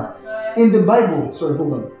 Now, in the Bible, sorry,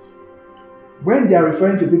 hold on. When they are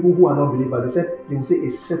referring to people who are not believers, they will say a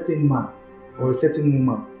certain man or a certain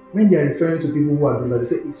woman. When they are referring to people who are believers,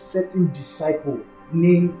 they say a certain disciple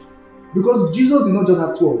named, because Jesus did not just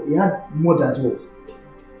have 12, he had more than 12.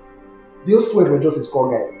 Those 12 were just his core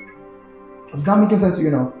guys. Is that making sense to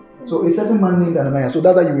you now? So a certain man named Ananias. So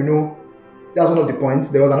that's how you will know. That's one of the points.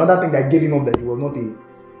 There was another thing that gave him up that he was not a.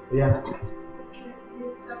 Yeah.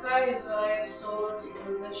 Sapphira, his wife, sold the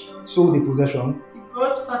possession. Sold the possession. He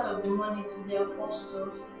brought part of the money to the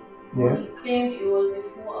apostles. Yeah. He claimed it was the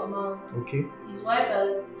full amount. Okay. His wife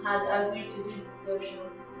had agreed to this deception.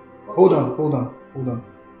 Okay. Hold on.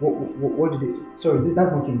 What did they? Sorry,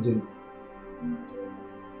 that's not King James.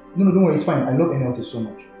 No, don't worry, it's fine. I love NLT so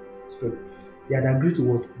much. It's good. They had agreed to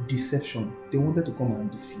what? Deception. They wanted to come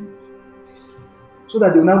and deceive. So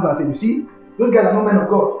that they will now go and say, you see, those guys are not men of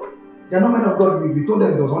God. They are not men of God. We told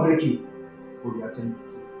them it was 100K. But they are 10.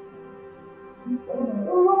 See? Oh,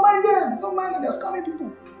 don't mind them. Don't mind them. They're scamming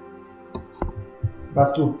people.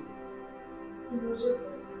 Verse 2. It was just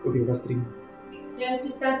us. Okay, verse 3. Then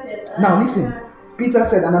Peter said, Now listen. Peter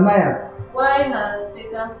said, Ananias, why has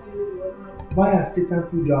Satan filled your heart? why has Satan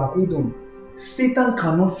filled your heart? Hold on. Satan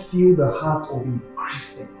cannot fill the heart of a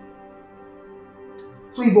Christian.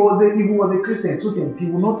 So if he was a Christian, two things. He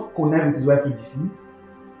will not connive with his wife to deceive.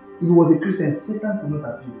 If he was a Christian, Satan could not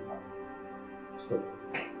have filled his heart. Stop.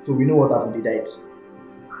 So we know what happened. He died.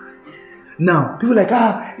 Now, people are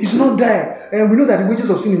like, he's not dead. And we know that the wages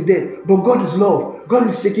of sin is death. But God is love. God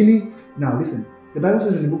is shaking it. Now listen. The Bible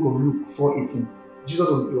says in the book of Luke 4:18, Jesus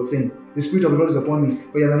was saying, the Spirit of the Lord is upon me,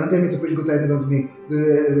 for he has anointed me to preach good tidings unto me.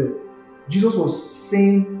 Jesus was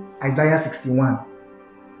saying Isaiah 61.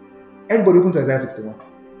 Everybody open to Isaiah 61.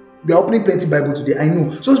 We are opening plenty Bible today, I know.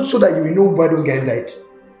 So that you will know why those guys died.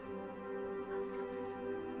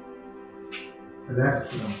 Isaiah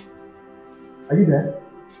 61. Are you there?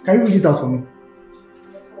 Can you read it out for me?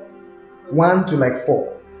 1 to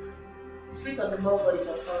 4. The Spirit of the Lord God is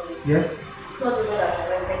upon me. Yes. Because the Lord has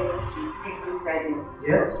anointed me to preach good tidings.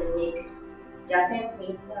 Yes. To the meek. He has sent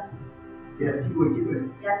me. Yes, keep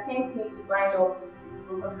going. He has sent me to bind up the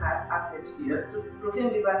broken-hearted. Yes. To proclaim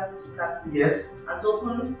liberty to the captives. Yes. And to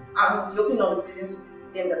open of the prison to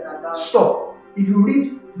them that are bound. Stop. If you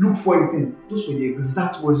read Luke 4:18, those were the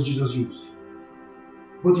exact words Jesus used.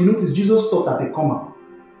 But you notice Jesus stopped at a comma.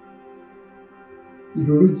 If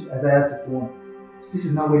you read Isaiah 61, this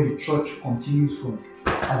is now where the church continues from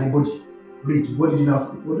as a body. Read. What did you now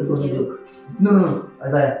say? What does it look? No.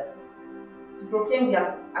 Isaiah. To proclaim the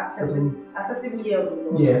acceptable year of the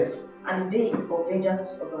Lord. Yes. And the day of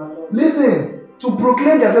vengeance of our Lord. Listen. To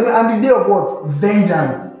proclaim the acceptable and the day of what?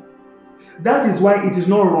 Vengeance. That is why it is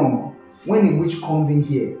not wrong when a witch comes in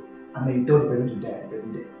here and then you tell the person to die, the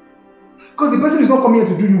person dies. Because the person is not coming here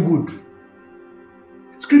to do you good.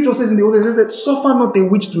 Scripture says in the Old Testament that suffer not a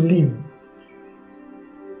witch to live.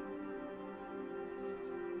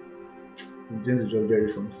 King James is just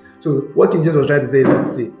very funny. So what King James was trying to say is that,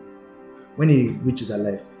 say, when a witch is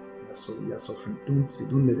alive, you are suffering.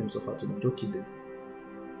 Don't let them suffer too much. Don't kill them.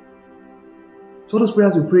 So those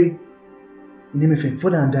prayers we pray in MFM,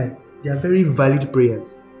 fall and die, they are very valid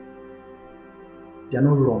prayers. They are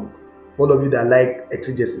not wrong. For all of you that like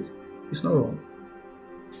exegesis, it's not wrong.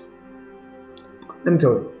 Let me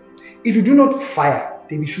tell you, if you do not fire,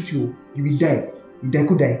 they will shoot you. You will die. You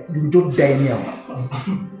could die. You will just die anyhow.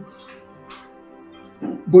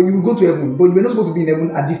 But you will go to heaven. But you were not supposed to be in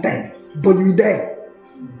heaven at this time. But you will die.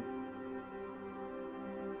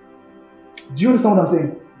 Do you understand what I'm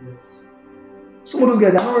saying? Yes. Some of those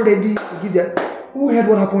guys are not ready to give their... Who heard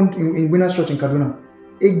what happened in Winners Church in Kaduna?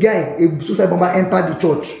 A guy, a suicide bomber, entered the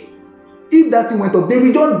church. If that thing went up, they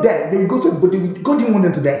will just die. They will go to... But God didn't want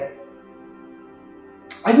them to die.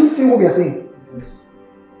 Are you seeing what we are saying? Yes.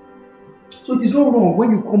 So it is not wrong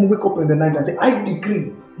when you wake up in the night and say, I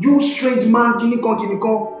decree, you strange man,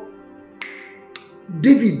 kinikon.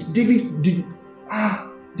 David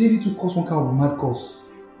took us one kind of mad course.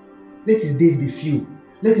 Let his days be few.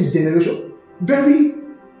 Let his generation... Very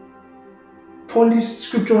polished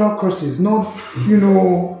scriptural curses, not,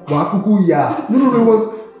 wakuku ya. No, it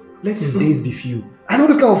was, let his days be few. I know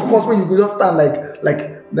this kind of course when you could just stand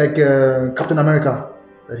like Captain America.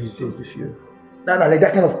 Let his days be few. Like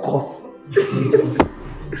that kind of course.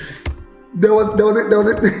 there was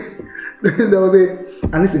a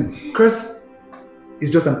and listen, curse is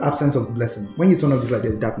just an absence of blessing. When you turn off this light,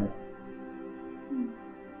 there's darkness.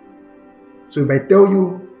 So if I tell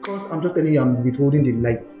you curse, I'm just telling you I'm withholding the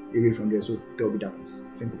light away from there, so there will be darkness.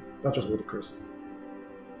 Simple. That's just what the curse is.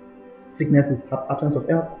 Sickness is absence of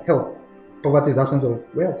health. Poverty is absence of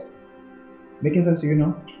wealth. Making sense to you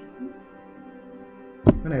now?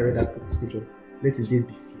 When I read that scripture, let his days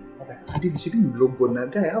be few. I was like, David, should you love God now?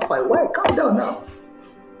 Guy, how far? Why? Calm down now.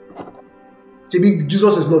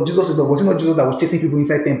 Jesus is love. Was it not Jesus that was chasing people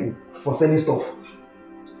inside temple for selling stuff?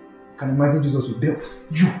 Can you imagine Jesus with belt?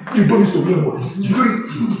 You don't need to be anybody. You do it.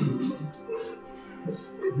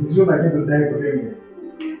 Jesus that came to die for them.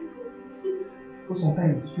 Because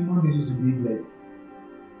sometimes human beings used to behave like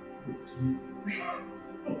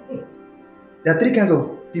there are three kinds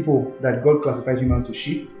of people that God classifies humans to: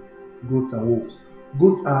 sheep, goats, and wolves.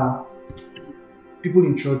 Goats are people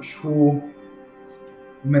in church who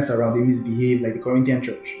mess around, they misbehave, like the Corinthian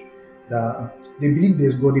church. They believe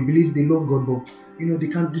there's God, they believe they love God, but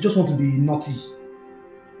they just want to be naughty.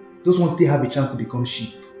 Those ones still have a chance to become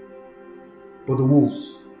sheep. But the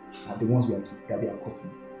wolves are the ones that we are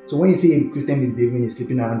cursing. So when you see a Christian misbehaving, he's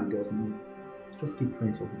sleeping around with God, just keep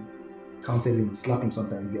praying for him. counsel him, slap him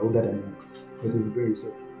sometimes if you're older than him. But he's very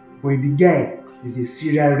upset. But if the guy is a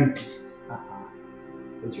serial rapist,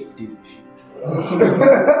 let your days be few.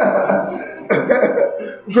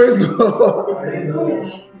 Praise God.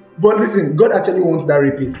 But listen, God actually wants that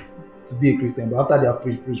rapist to be a Christian, but after they have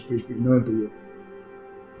preached, no one to hear.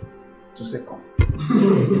 2 seconds.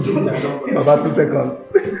 About 2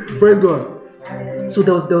 seconds. Praise God. So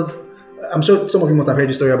there was I'm sure some of you must have heard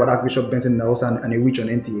the story about Archbishop Benson in the house and a witch on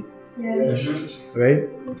NTA. Yeah. Right?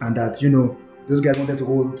 And that, those guys wanted to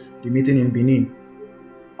hold the meeting in Benin.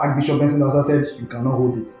 Archbishop Benson also said, you cannot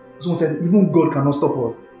hold it. Someone said, even God cannot stop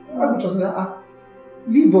us. Archbishop said,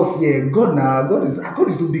 leave us here. God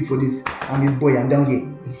is too big for this. I'm his boy, I'm down here.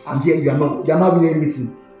 I'm here, you're not having any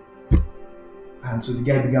meeting. And so the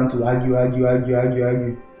guy began to argue.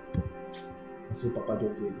 And so Papa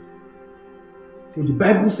just waits. So the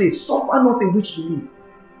Bible says, suffer not a witch to live.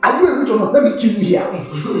 Are you a witch or not? Let me kill you here.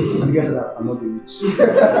 And the guy said, I'm not a witch.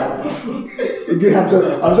 Again,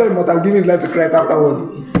 I'm sure he must have given his life to Christ afterwards.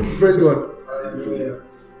 Praise God.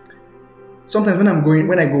 Sometimes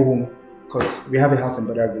when I go home, because we have a house in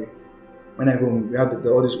Badagry, when I go home, we have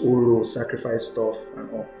all this old sacrifice stuff and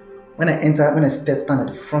all. When I stand at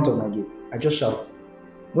the front of my gate, I just shout,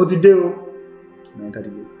 Motideo! And I enter the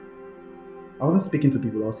gate. I wasn't speaking to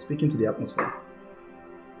people, I was speaking to the atmosphere.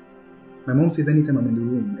 My mom says anytime I'm in the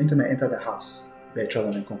room, anytime I enter the house, where I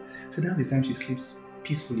travel and I come, so that's the time she sleeps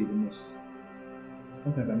peacefully the most.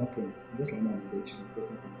 Sometimes I'm not praying, I'm just lying down on the bed,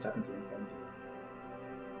 person from chatting to my family.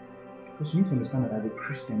 Because you need to understand that as a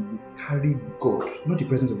Christian, you carry God, not the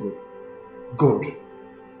presence of God. God.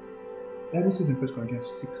 The Bible says in 1 Corinthians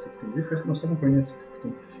 6:16, is it 2 Corinthians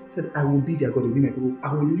 6:16? It said, I will be their God, they will be my people.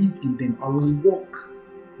 I will live in them, I will walk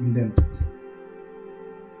in them.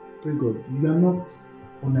 Praise God. You are not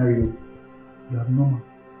honorable, you are abnormal.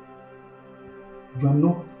 You are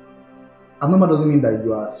not. Abnormal doesn't mean that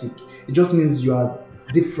you are sick. It just means you are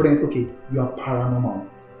different. Okay, you are paranormal.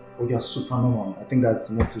 Or you are supernormal. I think that's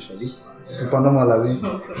more socially. Supernormal, I mean.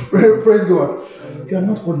 Praise God. You are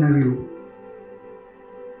not ordinary.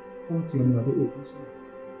 Come to your name and say,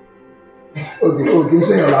 okay,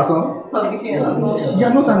 say your last one. You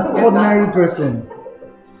are not an ordinary person.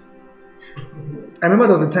 I remember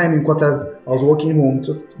there was a time in quarters, I was walking home,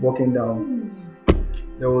 just walking down.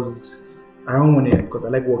 There was around 1 a.m. because I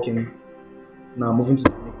like walking. Now I'm moving to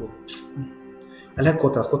Nico. I like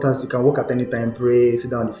quarters. Quarters, you can walk at any time, pray,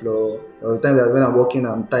 sit down on the floor. There was a time that when I'm walking,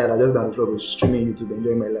 I'm tired, I just down on the floor, streaming YouTube,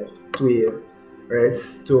 enjoying my life. 2 a.m. Right?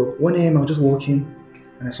 So 1 a.m. I was just walking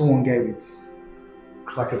and I saw one guy with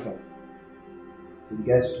sacrifice. So the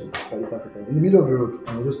guy stood by the sacrifice in the middle of the road and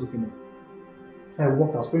I was just looking at. So I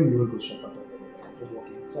walked, I was praying the road was shut. Just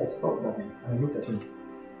walking. So I stopped that and I looked at him.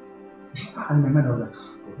 And in my mind I was like,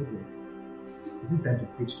 God, is this time to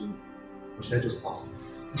preach to him? Or should I just curse him?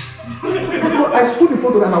 I stood in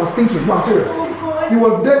front of him and I was thinking, no, I'm serious. He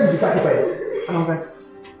was dead with the sacrifice. And I was like,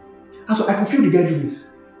 and so I could feel the guy do this.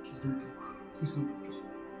 Please don't take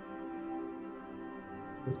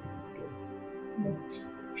this.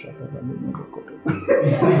 Shut up, I'm not going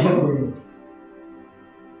to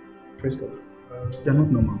Praise God. You are not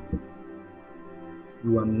normal.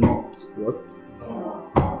 You are not what?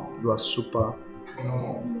 You are super.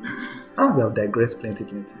 We have digressed plenty.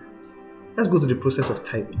 Let's go to the process of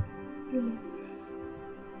tithing.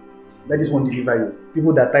 Let this one deliver you.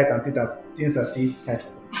 People that tithe and things are still tithe.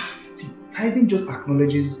 See, tithing just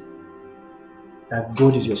acknowledges that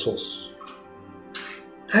God is your source.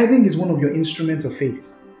 Tithing is one of your instruments of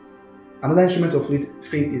faith. Another instrument of faith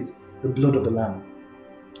is the blood of the Lamb.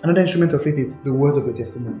 Another instrument of faith is the words of your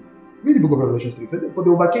testimony. Read the book of Revelation 3. For they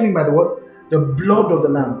overcame him by the what? The blood of the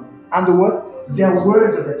Lamb. And the what? Their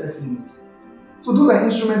words of their testimony. So those are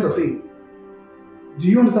instruments of faith. Do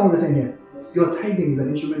you understand what we're saying here? Your tithing is an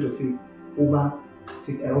instrument of faith over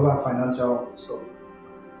financial stuff.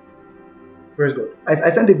 Praise God. I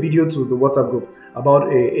sent a video to the WhatsApp group about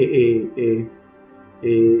a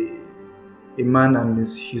man and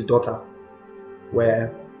his daughter,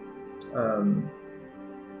 where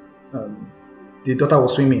the daughter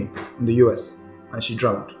was swimming in the US and she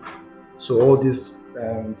drowned. So all these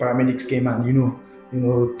paramedics came and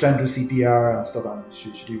trying to do CPR and stuff, and she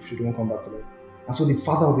didn't come back to life. And so the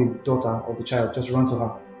father of the daughter of the child just ran to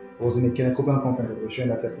her. It was in a Kennecopian conference that they were sharing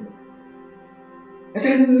that testimony. I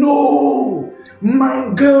said, "No,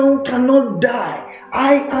 my girl cannot die.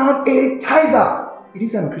 I am a tither." He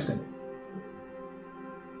didn't say I'm a Christian.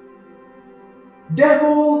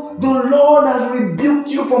 Devil, the Lord has rebuked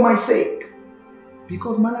you for my sake.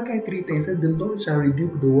 Because Malachi 3:10 said, the Lord shall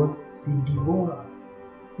rebuke the what? The devourer.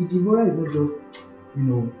 The devourer is not just,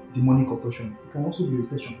 demonic oppression. It can also be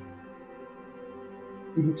recession.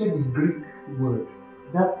 if you check the Greek word,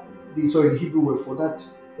 the Hebrew word for that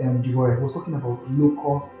divorce was talking about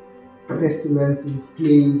locusts, pestilences,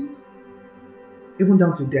 plagues, even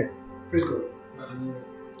down to death. Praise God.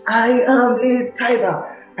 I am a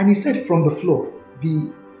tither. And he said from the floor,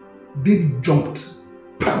 the baby jumped,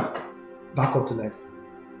 bam, back up to life.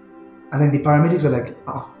 And then the paramedics were like,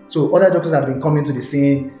 So other doctors had been coming to the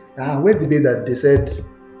scene. Where's the baby that they said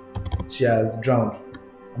she has drowned?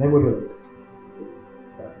 And everybody was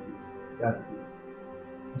like,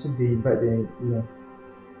 that's the baby.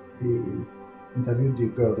 And so they interviewed the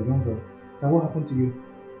young girl. Now what happened to you?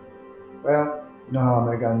 Well, you know how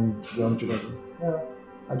American young children do. Yeah,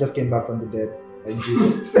 I just came back from the dead, like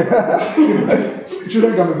Jesus.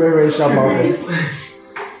 Children can be very, very sharp out there.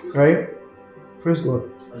 Right? Praise God.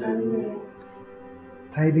 Amen.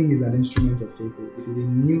 Tithing is an instrument of faith. It is a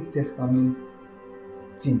New Testament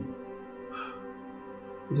thing.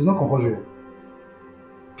 It is not compulsory.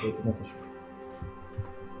 It is necessary.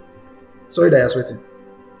 Sorry that you're sweating.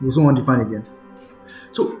 We soon want to define again.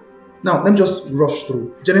 So, now let me just rush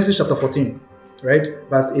through. Genesis chapter 14, right?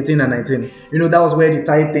 Verse 18 and 19. You know, that was where the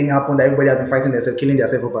tithe thing happened, that everybody has been fighting themselves, killing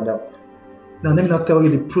themselves up and down. Now, let me now tell you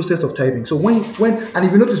the process of tithing. So, when, and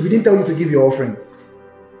if you notice, we didn't tell you to give your offering.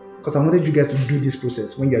 Because I wanted you guys to do this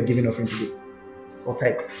process when you are giving offering today. Or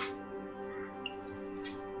tithe.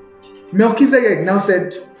 Melchizedek now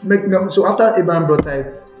said, so after Abraham brought tithe,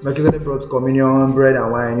 Melchizedek brought communion, bread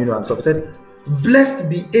and wine, and stuff. He said, blessed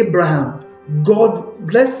be Abraham,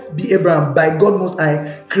 by God Most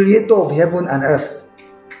High, creator of heaven and earth.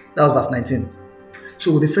 That was verse 19.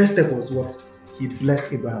 So the first step was what? He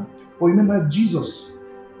blessed Abraham. But remember, Jesus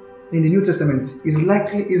in the New Testament is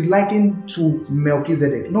likened to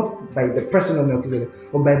Melchizedek, not by the person of Melchizedek,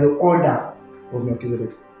 but by the order of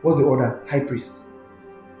Melchizedek. What's the order? High priest.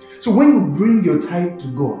 So when you bring your tithe to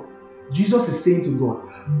God, Jesus is saying to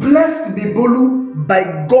God, blessed be Bolu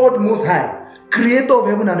by God Most High, creator of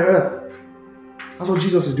heaven and earth. That's what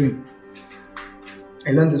Jesus is doing.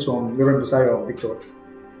 I learned this from Reverend Josiah Victor.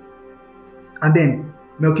 And then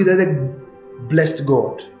Melchizedek blessed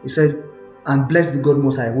God. He said, and blessed be God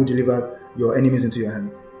Most High, who delivered your enemies into your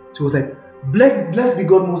hands. So it was like, blessed be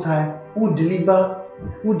God Most High, who delivered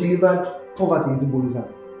poverty into Bolu's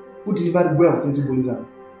hands, who delivered wealth into Bolu's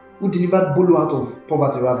hands, who delivered Bolu out of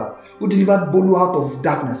poverty rather, who delivered Bolu out of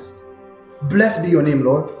darkness. Blessed be your name,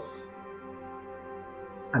 Lord.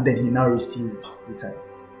 And then he now received the tithe.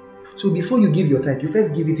 So before you give your tithe, you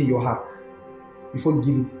first give it in your heart, before you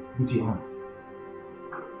give it with your hands.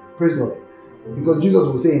 Praise God. Because Jesus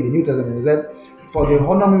will say in the New Testament, he said, for they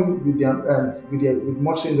honor me with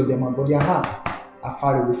much sins of their mouth, but their hearts are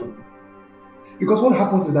far away from me. Because what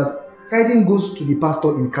happens is that tithing goes to the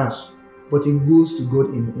pastor in cash, but it goes to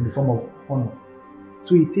God in the form of honor.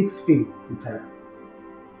 So it takes faith to tithe.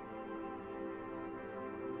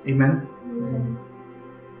 Amen? Amen.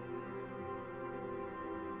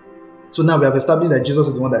 So now we have established that Jesus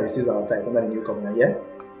is the one that receives our tithe under the new covenant, yeah?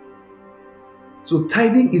 So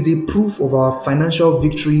tithing is a proof of our financial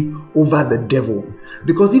victory over the devil.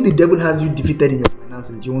 Because if the devil has you defeated in your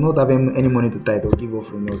finances, you will not have any money to tithe or give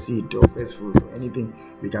offering or seed or first fruit or anything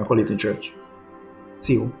we can call it in church.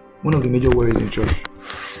 See, one of the major worries in church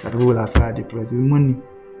that people are sad, depressed, is money.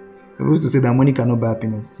 So we used to say that money cannot buy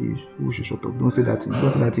happiness. See, we should shut up. Don't say that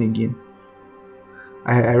thing again.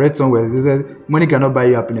 I read somewhere, they said, money cannot buy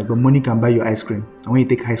you happiness, but money can buy you ice cream. And when you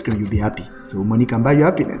take ice cream, you'll be happy. So money can buy you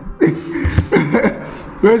happiness.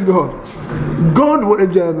 Praise God.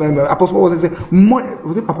 Apostle was saying,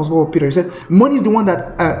 was it Apostle or Peter? He said, money is the one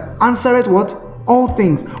that answereth what? All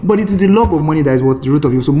things. But it is the love of money that is what? The root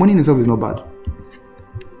of you. So money in itself is not bad.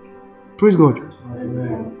 Praise God.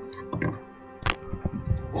 Amen.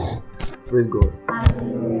 Praise God.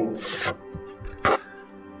 Amen.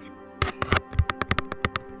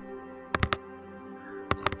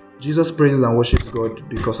 Jesus praises and worships God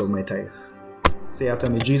because of my tithe. Say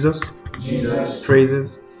after me, Jesus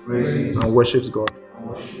praises and worships God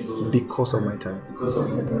because of my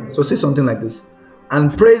tithe. So say something like this.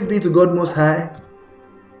 And praise be to God Most High.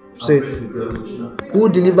 Say it. Who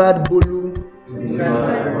delivered Bolu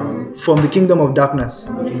from the kingdom of darkness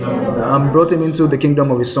and brought him into the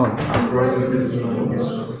kingdom of his son.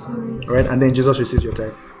 Right? And then Jesus receives your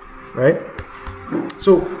tithe. Right?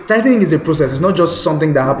 So tithing is a process. It's not just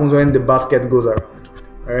something that happens when the basket goes around.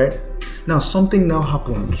 Alright? Now something now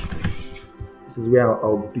happened. This is where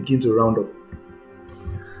I'll begin to round up.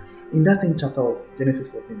 In that same chapter of Genesis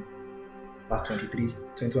 14, verse 22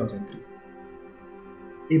 and 23,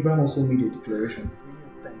 Abraham also made a declaration.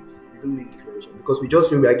 Many times we don't make declaration because we just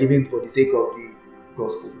feel we are giving for the sake of the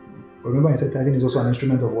gospel. But remember I said tithing is also an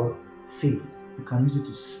instrument of what? Faith. you can use it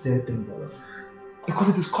to stir things around. Because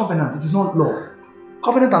it is covenant, it is not law.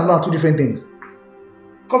 Covenant and law are two different things.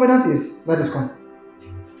 Covenant is, let us come.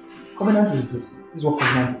 Covenant is this. This is what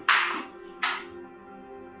covenant is.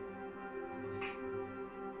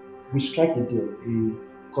 We strike a deal. We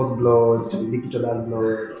cut blood, we lick each other's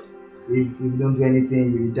blood. If you don't do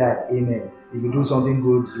anything, you will die. Amen. If you do something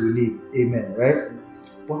good, you will live. Amen. Right?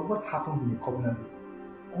 But what happens in a covenant is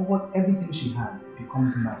everything she has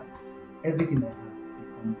becomes mine. Everything I have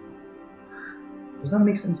becomes hers. Does that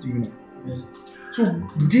make sense to you now? Yes. So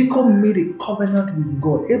Jacob made a covenant with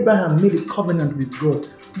God. Abraham made a covenant with God.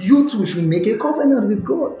 You too should make a covenant with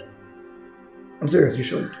God. I'm serious, you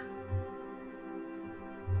should.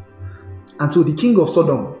 And so the king of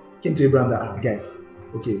Sodom came to Abraham that, guy,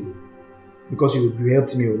 okay, because you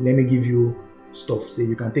helped me, let me give you stuff. Say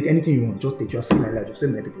you can take anything you want, just take. You have saved my life, you have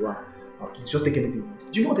saved my people. Wow. Please just take anything you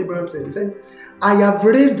want. Do you know what Abraham said? He said, I have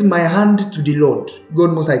raised my hand to the Lord,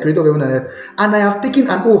 God Most High, creator of heaven and earth, and I have taken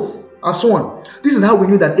an oath, and so on. This is how we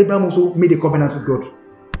knew that Abraham also made a covenant with God.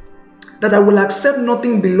 That I will accept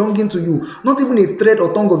nothing belonging to you, not even a thread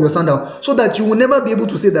or tongue of your sandal, so that you will never be able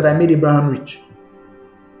to say that I made Abraham rich.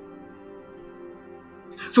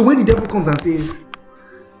 So when the devil comes and says,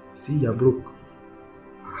 see, you're broke,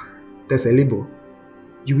 there's a labor,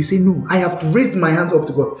 you will say, no, I have raised my hand up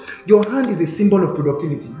to God. Your hand is a symbol of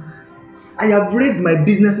productivity. I have raised my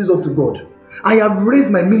businesses up to God. I have raised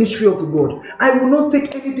my ministry up to God. I will not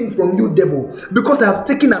take anything from you, devil, because I have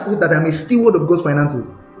taken an oath that I'm a steward of God's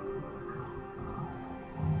finances.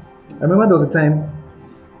 I remember there was a time,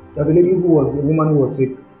 there was a woman who was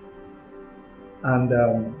sick, and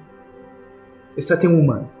a certain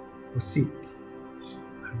woman was sick,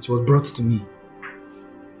 and she was brought to me.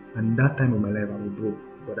 And that time of my life, I was broke,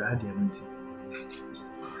 but I had the anointing.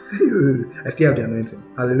 I still have the anointing.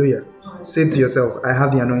 Hallelujah. Say to yourselves, I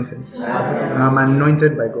have the anointing. I'm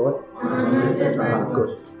anointed by God.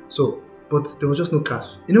 Good. So, but there was just no cash.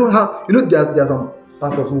 You know how, there are some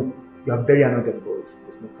pastors who, you are very anointed, but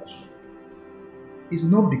there's no cash. It's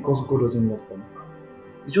not because God doesn't love them.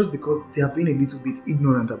 It's just because they have been a little bit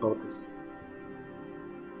ignorant about this.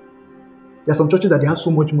 There are some churches that they have so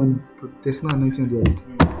much money, but there's no anointing on their head.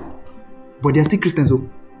 But they are still Christians, though.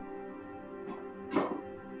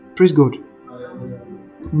 Praise God.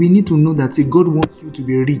 We need to know that God wants you to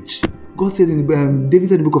be rich. God said in David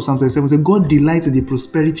said in the book of Psalm 37, said, God delights in the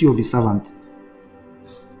prosperity of his servant.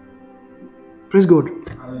 Praise God.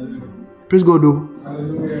 Hallelujah. Praise God, though.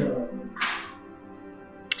 Hallelujah.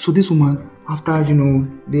 So this woman, after,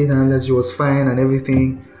 that she was fine and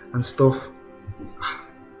everything and stuff,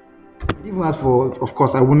 I didn't even ask for, of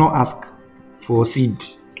course, I will not ask for seed.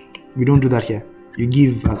 We don't do that here. You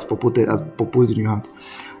give as proposed in your heart.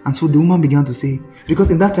 And so the woman began to say, because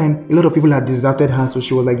in that time, a lot of people had deserted her, so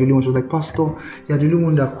she was like the only one. She was like, Pastor, you're the only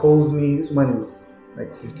one that calls me. This woman is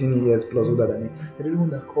like 15 years plus older than me. You're the only one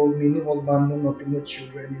that calls me. No husband, no nothing, no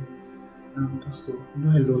children. Pastor,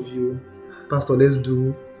 I love you. Pastor, let's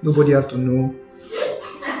do. Nobody has to know.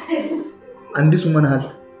 And this woman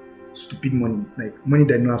had stupid money, like money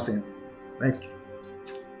that didn't have sense. Like,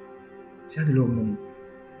 she had a lot of money.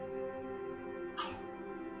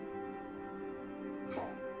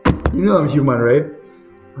 I'm human, right?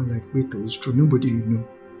 I'm like, wait, it's true. Nobody will know.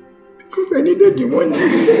 Because I needed the money.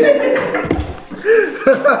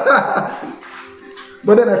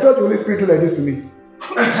 But then I felt the Holy Spirit do like this to me.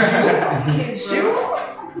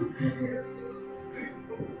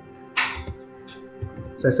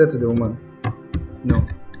 So I said to the woman, no.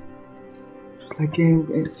 She was like,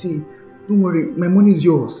 see, don't worry, my money is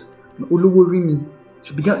yours. Olo worry me.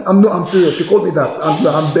 She began, I'm serious. She called me that.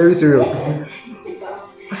 I'm very serious.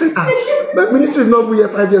 I said, my ministry is not here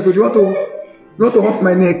 5 years old. You want to off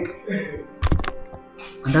my neck?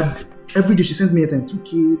 And that every day she sends me airtime,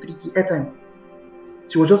 2K, 3K, airtime.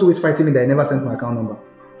 She was just always fighting me that I never sent my account number.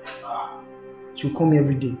 She would call me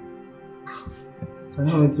every day. So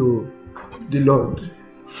I went to the Lord.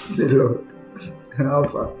 Say, Lord, how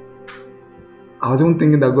far? I was even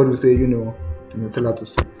thinking that God would say, tell her to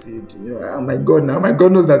succeed. My God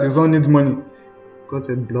knows that his son needs money. God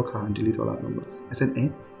said, block her and delete all her numbers. I said,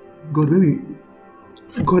 God,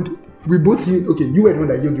 we both healed. Okay, you were the one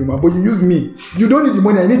that healed your man, but you use me. You don't need the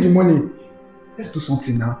money, I need the money. Let's do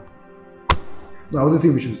something now. No, I wasn't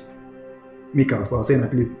saying we should make out, but I was saying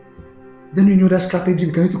at least. Then you know that strategy,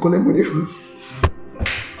 we can use to collect money from.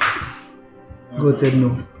 God said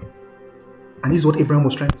no. And this is what Abraham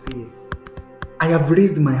was trying to say here. I have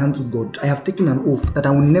raised my hand to God. I have taken an oath that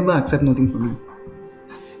I will never accept nothing from you.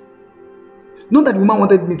 Not that the woman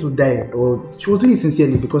wanted me to die, or she was doing it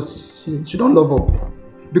sincerely because she don't love up.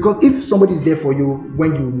 Because if somebody is there for you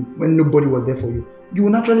when nobody was there for you, you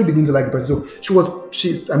will naturally begin to like the person. So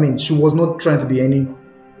she was not trying to be any,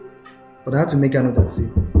 but I had to make her know that, see,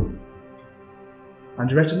 and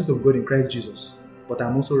the righteousness of God in Christ Jesus, but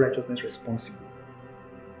I'm also righteousness responsible.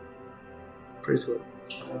 Praise God.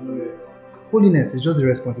 Holiness is just the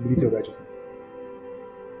responsibility of righteousness.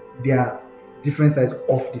 They are different sides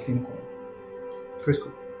of the same coin. Praise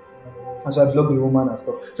God. And so I blocked the woman and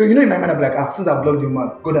stuff. So in my mind, I'm like, since I blocked the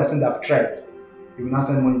woman, God has seen that I've tried. He will not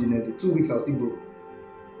send money the next day. 2 weeks, I was still broke.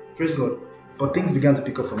 Praise God. But things began to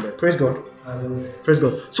pick up from there. Praise God. Praise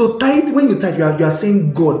God. So tithe, when you tithe, you are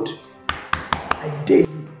saying, God, I dare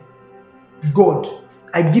you. God,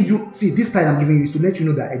 I give you. See, this tithe I'm giving you is to let you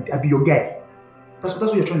know that I be your guy. That's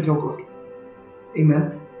what you're trying to tell God.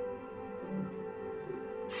 Amen.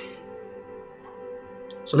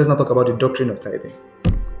 So let's now talk about the doctrine of tithing.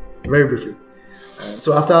 Very briefly.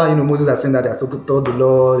 So after Moses has said that they have told the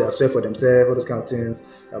law, they have swear for themselves, all those kind of things,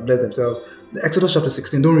 they have blessed themselves. Exodus chapter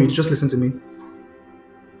 16, don't read, just listen to me.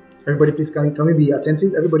 Everybody, please, can we be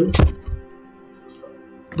attentive? Everybody?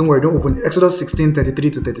 Don't worry, don't open. Exodus 16, 33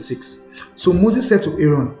 to 36. So Moses said to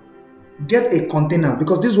Aaron, get a container,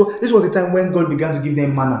 because this was the time when God began to give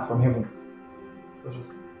them manna from heaven.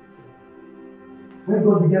 When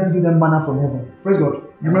God began to give them manna from heaven. Praise God.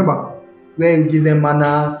 Remember, where He give them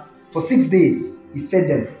manna for 6 days, He fed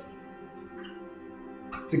them.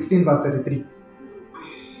 16 verse 33.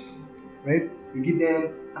 Right? He give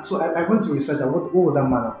them. And so I went to research that what was that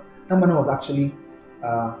manna? That manna was actually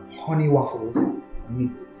honey waffles and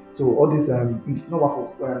meat. So all these not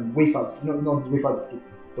waffles, wafers, not these wafer biscuits,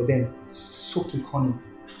 but then soaked with honey.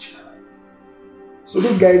 So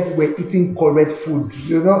those guys were eating correct food,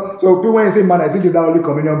 So people when you say manna, I think it's that only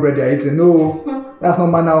communion bread they are eating. No, that's not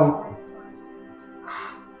manna.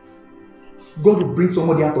 God will bring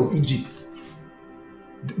somebody out of Egypt.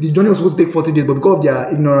 The journey was supposed to take 40 days, but because of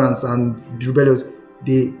their ignorance and the rebellious,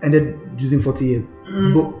 they ended using 40 years.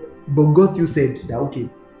 But God still said that, okay,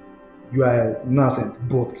 you are nonsense,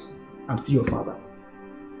 but I'm still your father.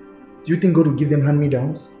 Do you think God will give them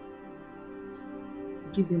hand-me-downs?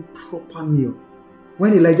 Give them proper meal.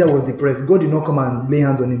 When Elijah was depressed, God did not come and lay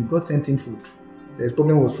hands on him. God sent him food. His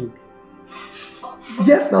problem was food.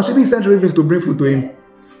 Yes, now Shebi sent ravens to bring food to him.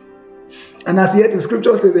 And as yet the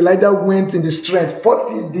scripture says Elijah went in the strength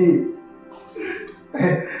 40 days.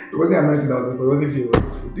 It wasn't anointing that was, but it wasn't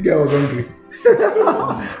food. The guy was hungry.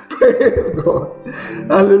 Praise God.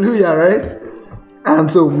 Hallelujah, right? And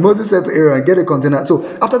so Moses said to Aaron, get a container. So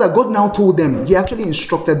after that, God now told them, He actually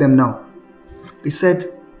instructed them now. He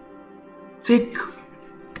said, take,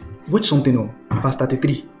 which something on? Verse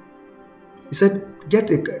 33. He said,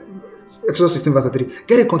 Exodus 16 verse 33.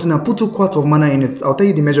 Get a container, put 2 quarts of manna in it. I'll tell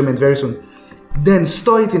you the measurement very soon. Then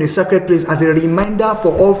store it in a sacred place as a reminder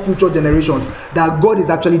for all future generations that God is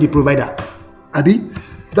actually the provider. Abi?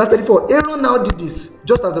 Verse 34. Aaron now did this,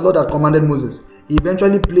 just as the Lord had commanded Moses. He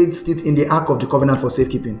eventually placed it in the ark of the covenant for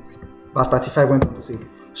safekeeping. Verse 35 went on to say,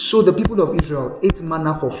 so the people of Israel ate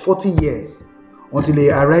manna for 40 years until they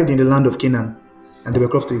arrived in the land of Canaan, and they were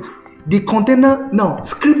crops to it. The container, now,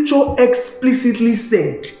 scripture explicitly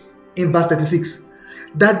said in verse 36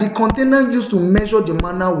 that the container used to measure the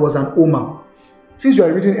manna was an omer. Since you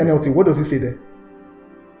are reading NLT, what does it say there?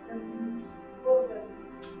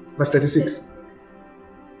 Verse 36.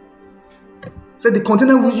 Said the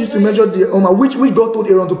container which used to measure the omer, which God told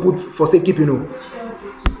Aaron to put for safekeeping.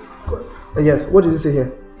 Yes, what did it say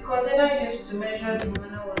here? The container used to measure the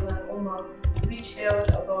manna was an omer, which held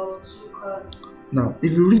about 2 quarts. Now,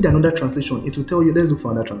 if you read another translation, it will tell you, let's look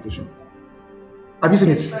for another translation. Have you seen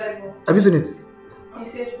it? Bible. Have you seen it?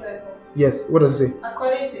 Message Bible. Yes, what does it say?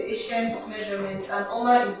 According to ancient measurement, an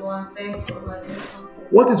omer is 1/10 of an ephah.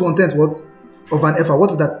 What is 1/10 what? Of an ephah?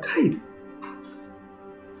 What is that? Tithe.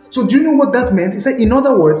 So do you know what that meant? He said, in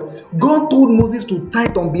other words, God told Moses to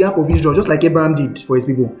tithe on behalf of Israel, just like Abraham did for his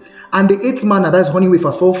people. And they ate manna, that is honey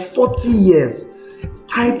wafers, for 40 years.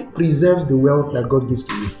 Tithe preserves the wealth that God gives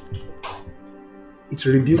to you. It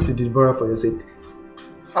rebukes the devourer for your sake.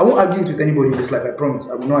 I won't argue it with anybody in this life, I promise.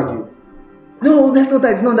 I will not argue it. No, that's not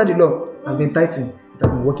that. It's not that the law. I've been tithing. It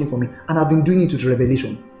has been working for me. And I've been doing it with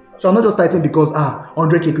revelation. So I'm not just tithing because,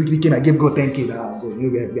 100K quickly came, I gave God 10K. God,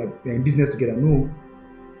 we are in business together. No.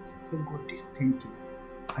 I said, God, this 10K,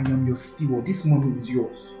 I am your steward. This money is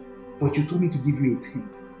yours. But you told me to give you a 10.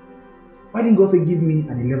 Why didn't God say give me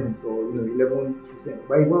an 11th or 11%?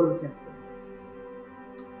 Why was it 10%?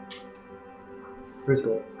 Praise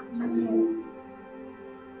God.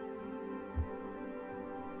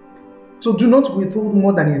 So do not withhold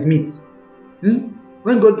more than is meet.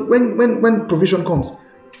 When provision comes,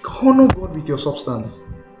 honor God with your substance.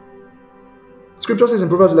 Scripture says in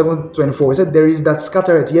Proverbs 11:24, it said, there is that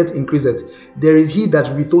scattereth yet increaseth. There is he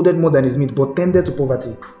that withholdeth more than his meat, but tendeth to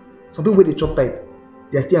poverty. Some people, they chop tithe.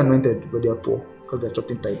 They are still anointed, but they are poor because they are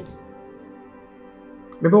chopping tithe.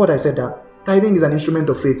 Remember what I said, that tithing is an instrument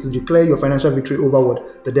of faith to declare your financial victory over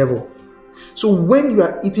what? The devil. So when you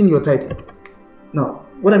are eating your tithe, now,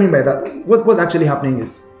 what I mean by that, what's actually happening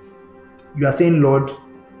is, you are saying, Lord,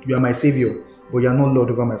 you are my savior, but you are not Lord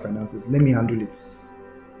over my finances. Let me handle it.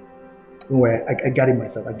 Don't worry, I got it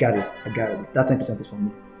myself. I got it. That 10% is for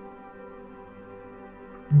me.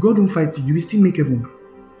 God won't fight you. You will still make heaven.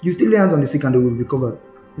 You still lay hands on the sick and they will recover.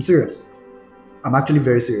 I'm serious. I'm actually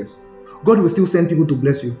very serious. God will still send people to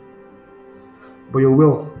bless you. But your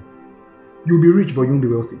wealth, you'll be rich, but you won't be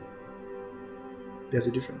wealthy. There's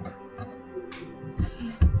a difference.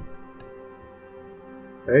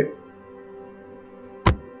 Right?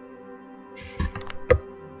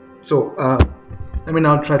 So, let me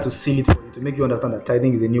now try to seal it for you to make you understand that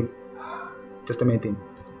tithing is a New Testament thing.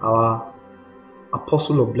 Our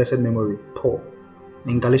apostle of blessed memory, Paul,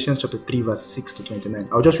 in Galatians chapter 3, verse 6 to 29.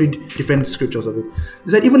 I'll just read different scriptures of it.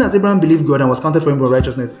 He said, even as Abraham believed God and was counted for him for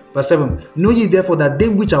righteousness. Verse 7, know ye therefore that they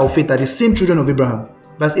which are of faith are the same children of Abraham.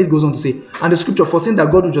 Verse 8 goes on to say, and the scripture, foreseeing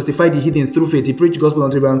that God will justify the heathen through faith, he preached the gospel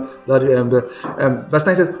unto Abraham. Verse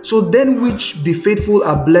 9 says, so then which be faithful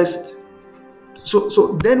are blessed.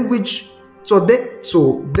 So then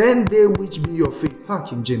they which be your faith,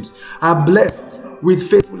 King James, are blessed with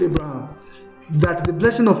faithful Abraham. That the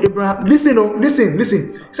blessing of Abraham, listen.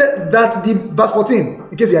 Said that the verse 14,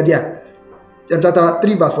 in case you are there, chapter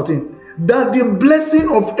 3, verse 14, that the blessing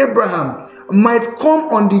of Abraham might come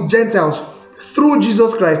on the Gentiles through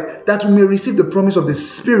Jesus Christ, that we may receive the promise of the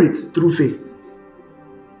Spirit through faith.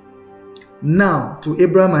 Now to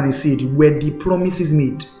Abraham and his seed were the promises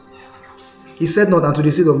made. He said not unto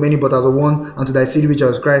the seed of many, but as of one, unto thy seed which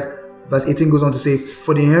is Christ. Verse 18 goes on to say,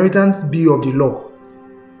 for the inheritance be of the law.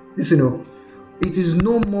 Listen, it is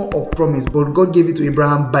no more of promise, but God gave it to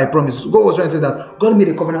Abraham by promise. God was trying to say that God made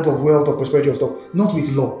a covenant of wealth, of prosperity, of stuff, not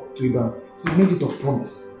with law to Abraham. He made it of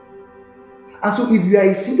promise. And so if you are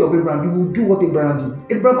a seed of Abraham, you will do what Abraham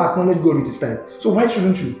did. Abraham acknowledged God with his time. So why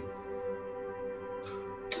shouldn't you?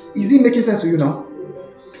 Is it making sense to you now?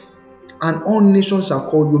 And all nations shall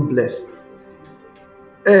call you blessed.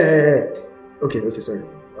 Okay, sorry.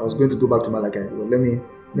 I was going to go back to Malachi, but let me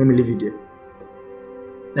leave it there.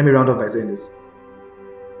 Let me round off by saying this.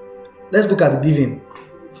 Let's look at giving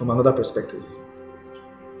from another perspective.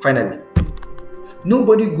 Finally,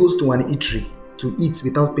 nobody goes to an eatery to eat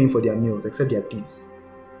without paying for their meals except their thieves.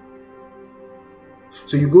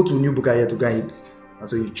 So you go to New Bukhaya to go and eat, and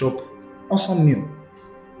so you chop awesome meal,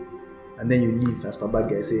 and then you leave as per bad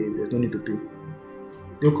guy say there's no need to pay.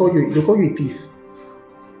 They'll call you a thief.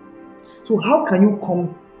 So how can you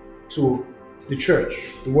come to the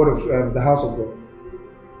church, the word of the house of God?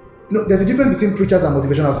 There's a difference between preachers and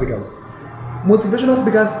motivational speakers. Motivational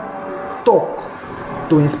speakers talk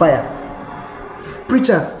to inspire.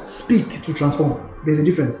 Preachers speak to transform. There's a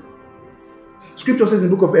difference. Scripture says in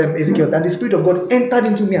the book of Ezekiel, and the Spirit of God entered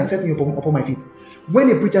into me and set me upon my feet. When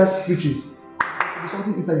a preacher preaches, there's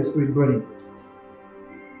something inside your spirit burning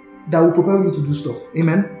that will propel you to do stuff.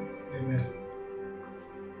 Amen? Amen.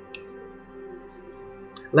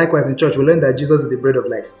 Likewise, in church, we learn that Jesus is the bread of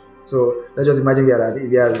life. So let's just imagine we are at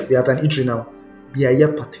an eatery now. We are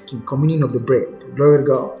here partaking, communion of the bread, glory to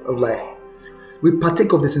God of life. We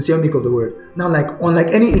partake of the sincere milk of the word. Now,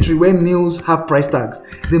 unlike any eatery where meals have price tags,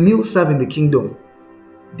 the meals served in the kingdom,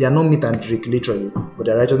 they are not meat and drink literally, but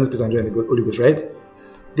they are righteousness, peace, and joy in the Holy Ghost, right?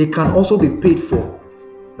 They can also be paid for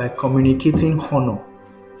by communicating honor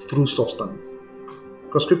through substance.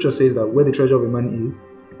 Because scripture says that where the treasure of a man is,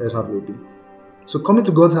 there's heart will be. So coming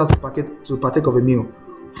to God's house to partake of a meal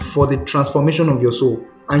for the transformation of your soul,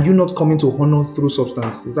 and you not coming to honor through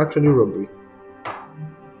substance, is actually robbery.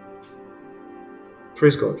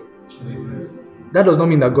 Praise God. Amen. That does not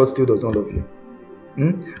mean that God still does not love you.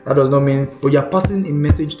 That does not mean, but you are passing a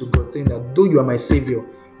message to God saying that though you are my savior,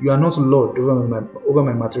 you are not Lord over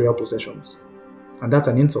my material possessions. And that's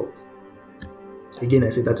an insult. Again, I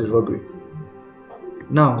say that is robbery.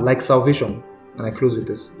 Now, like salvation, and I close with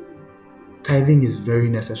this, tithing is very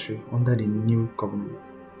necessary under the new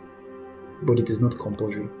covenant, but it is not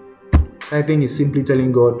compulsory. Tithing is simply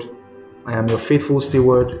telling God, I am your faithful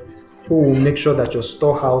steward who will make sure that your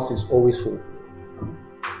storehouse is always full.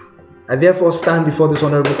 I therefore stand before this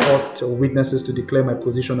honorable court of witnesses to declare my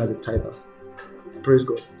position as a tither. Praise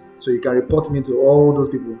God. So you can report me to all those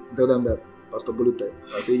people, tell them that Pastor Bolu tithes.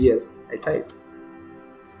 I'll say, yes, I tithe.